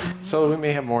 So we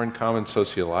may have more in common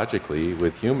sociologically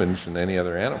with humans than any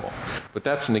other animal. But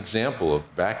that's an example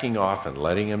of backing off and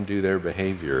letting them do their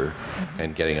behavior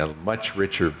and getting a much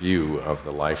richer view of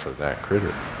the life of that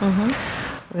critter.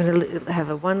 We're going to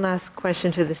have one last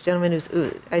question to this gentleman who's,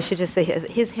 I should just say,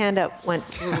 his hand up went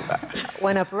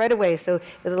up right away. So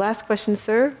the last question,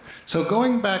 sir? So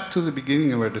going back to the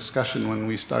beginning of our discussion when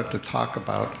we started to talk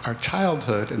about our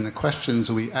childhood and the questions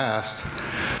we asked,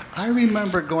 I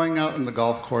remember going out on the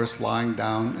golf course, lying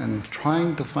down and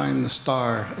trying to find the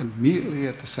star immediately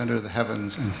at the center of the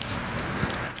heavens. And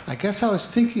I guess I was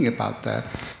thinking about that,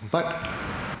 but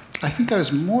I think I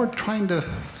was more trying to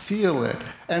feel it.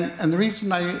 And the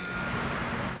reason I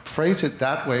phrase it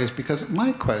that way is because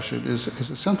my question is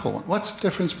a simple one. What's the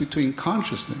difference between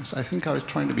consciousness? I think I was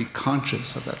trying to be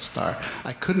conscious of that star.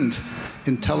 I couldn't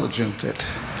intelligent it.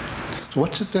 So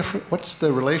what's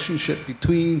the relationship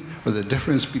between, or the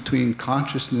difference between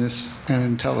consciousness and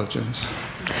intelligence?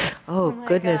 Oh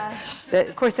goodness.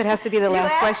 Of course, that has to be the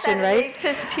last question, right?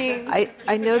 8:15.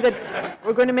 I know that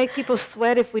we're going to make people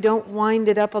sweat if we don't wind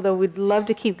it up, although we'd love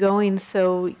to keep going.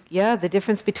 So yeah, the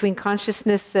difference between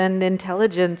consciousness and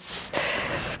intelligence,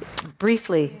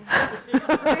 briefly.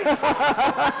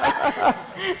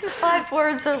 5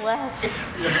 words or less.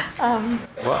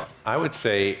 Well, I would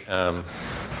say,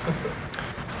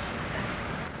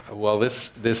 well,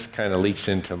 this kind of leaks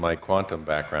into my quantum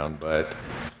background, but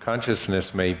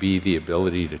consciousness may be the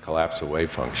ability to collapse a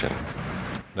wave function.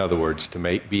 In other words,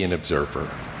 to be an observer.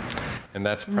 And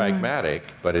that's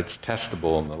pragmatic, but it's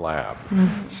testable in the lab.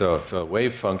 So if a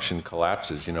wave function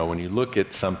collapses, you know, when you look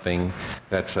at something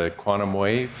that's a quantum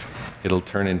wave, it'll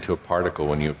turn into a particle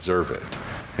when you observe it.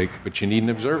 But you need an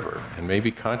observer, and maybe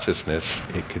consciousness,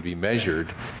 it could be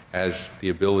measured as the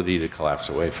ability to collapse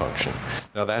a wave function.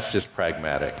 Now that's just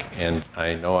pragmatic, and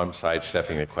I know I'm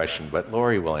sidestepping the question, but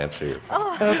Lori will answer your question.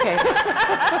 Oh. Okay.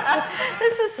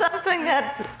 This is something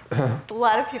that a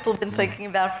lot of people have been thinking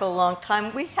about for a long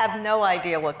time. We have no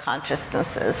idea what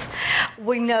consciousness is.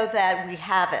 We know that we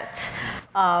have it,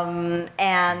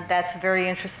 and that's a very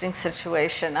interesting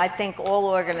situation. I think all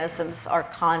organisms are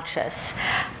conscious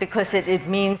because it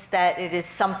means that it is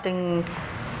something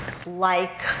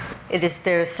like,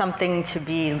 there's something to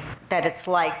be, that it's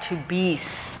like to be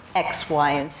X,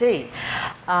 Y, and Z.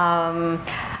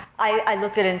 I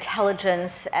look at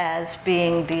intelligence as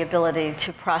being the ability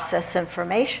to process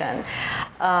information.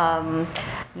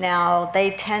 Now,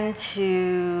 they tend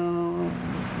to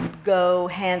go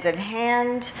hand in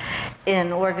hand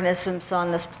in organisms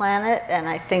on this planet, and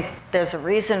I think there's a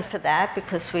reason for that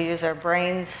because we use our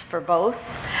brains for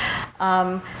both.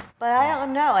 But I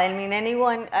don't know. I mean,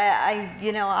 anyone,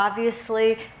 you know,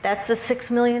 obviously that's the $6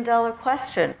 million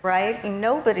question, right?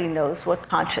 Nobody knows what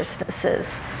consciousness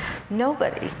is.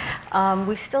 Nobody.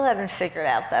 We still haven't figured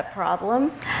out that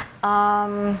problem.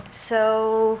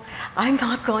 So I'm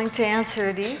not going to answer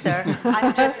it either.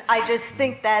 I just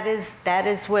think that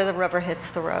is where the rubber hits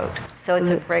the road. So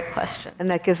it's a great question. And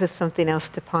that gives us something else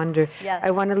to ponder. Yes. I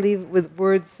want to leave with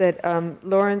words that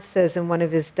Lawrence says in one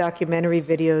of his documentary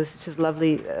videos, which is a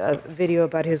lovely video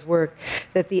about his work,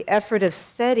 that the effort of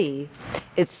SETI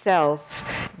itself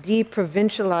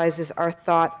deprovincializes our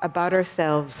thought about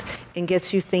ourselves and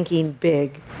gets you thinking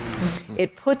big.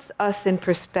 It puts us in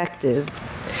perspective.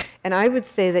 And I would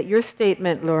say that your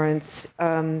statement, Lawrence,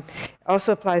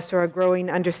 also applies to our growing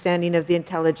understanding of the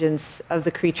intelligence of the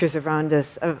creatures around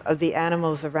us, of the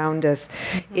animals around us.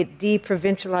 It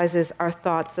deprovincializes our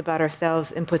thoughts about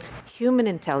ourselves and puts human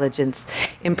intelligence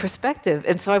in perspective.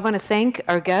 And so I want to thank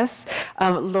our guests,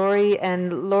 Lori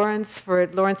and Lawrence,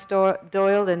 Lawrence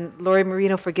Doyle and Lori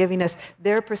Marino for giving us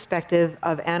their perspective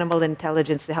of animal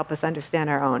intelligence to help us understand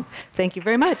our own. Thank you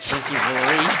very much. Thank you,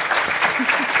 Lori.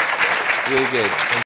 Really good.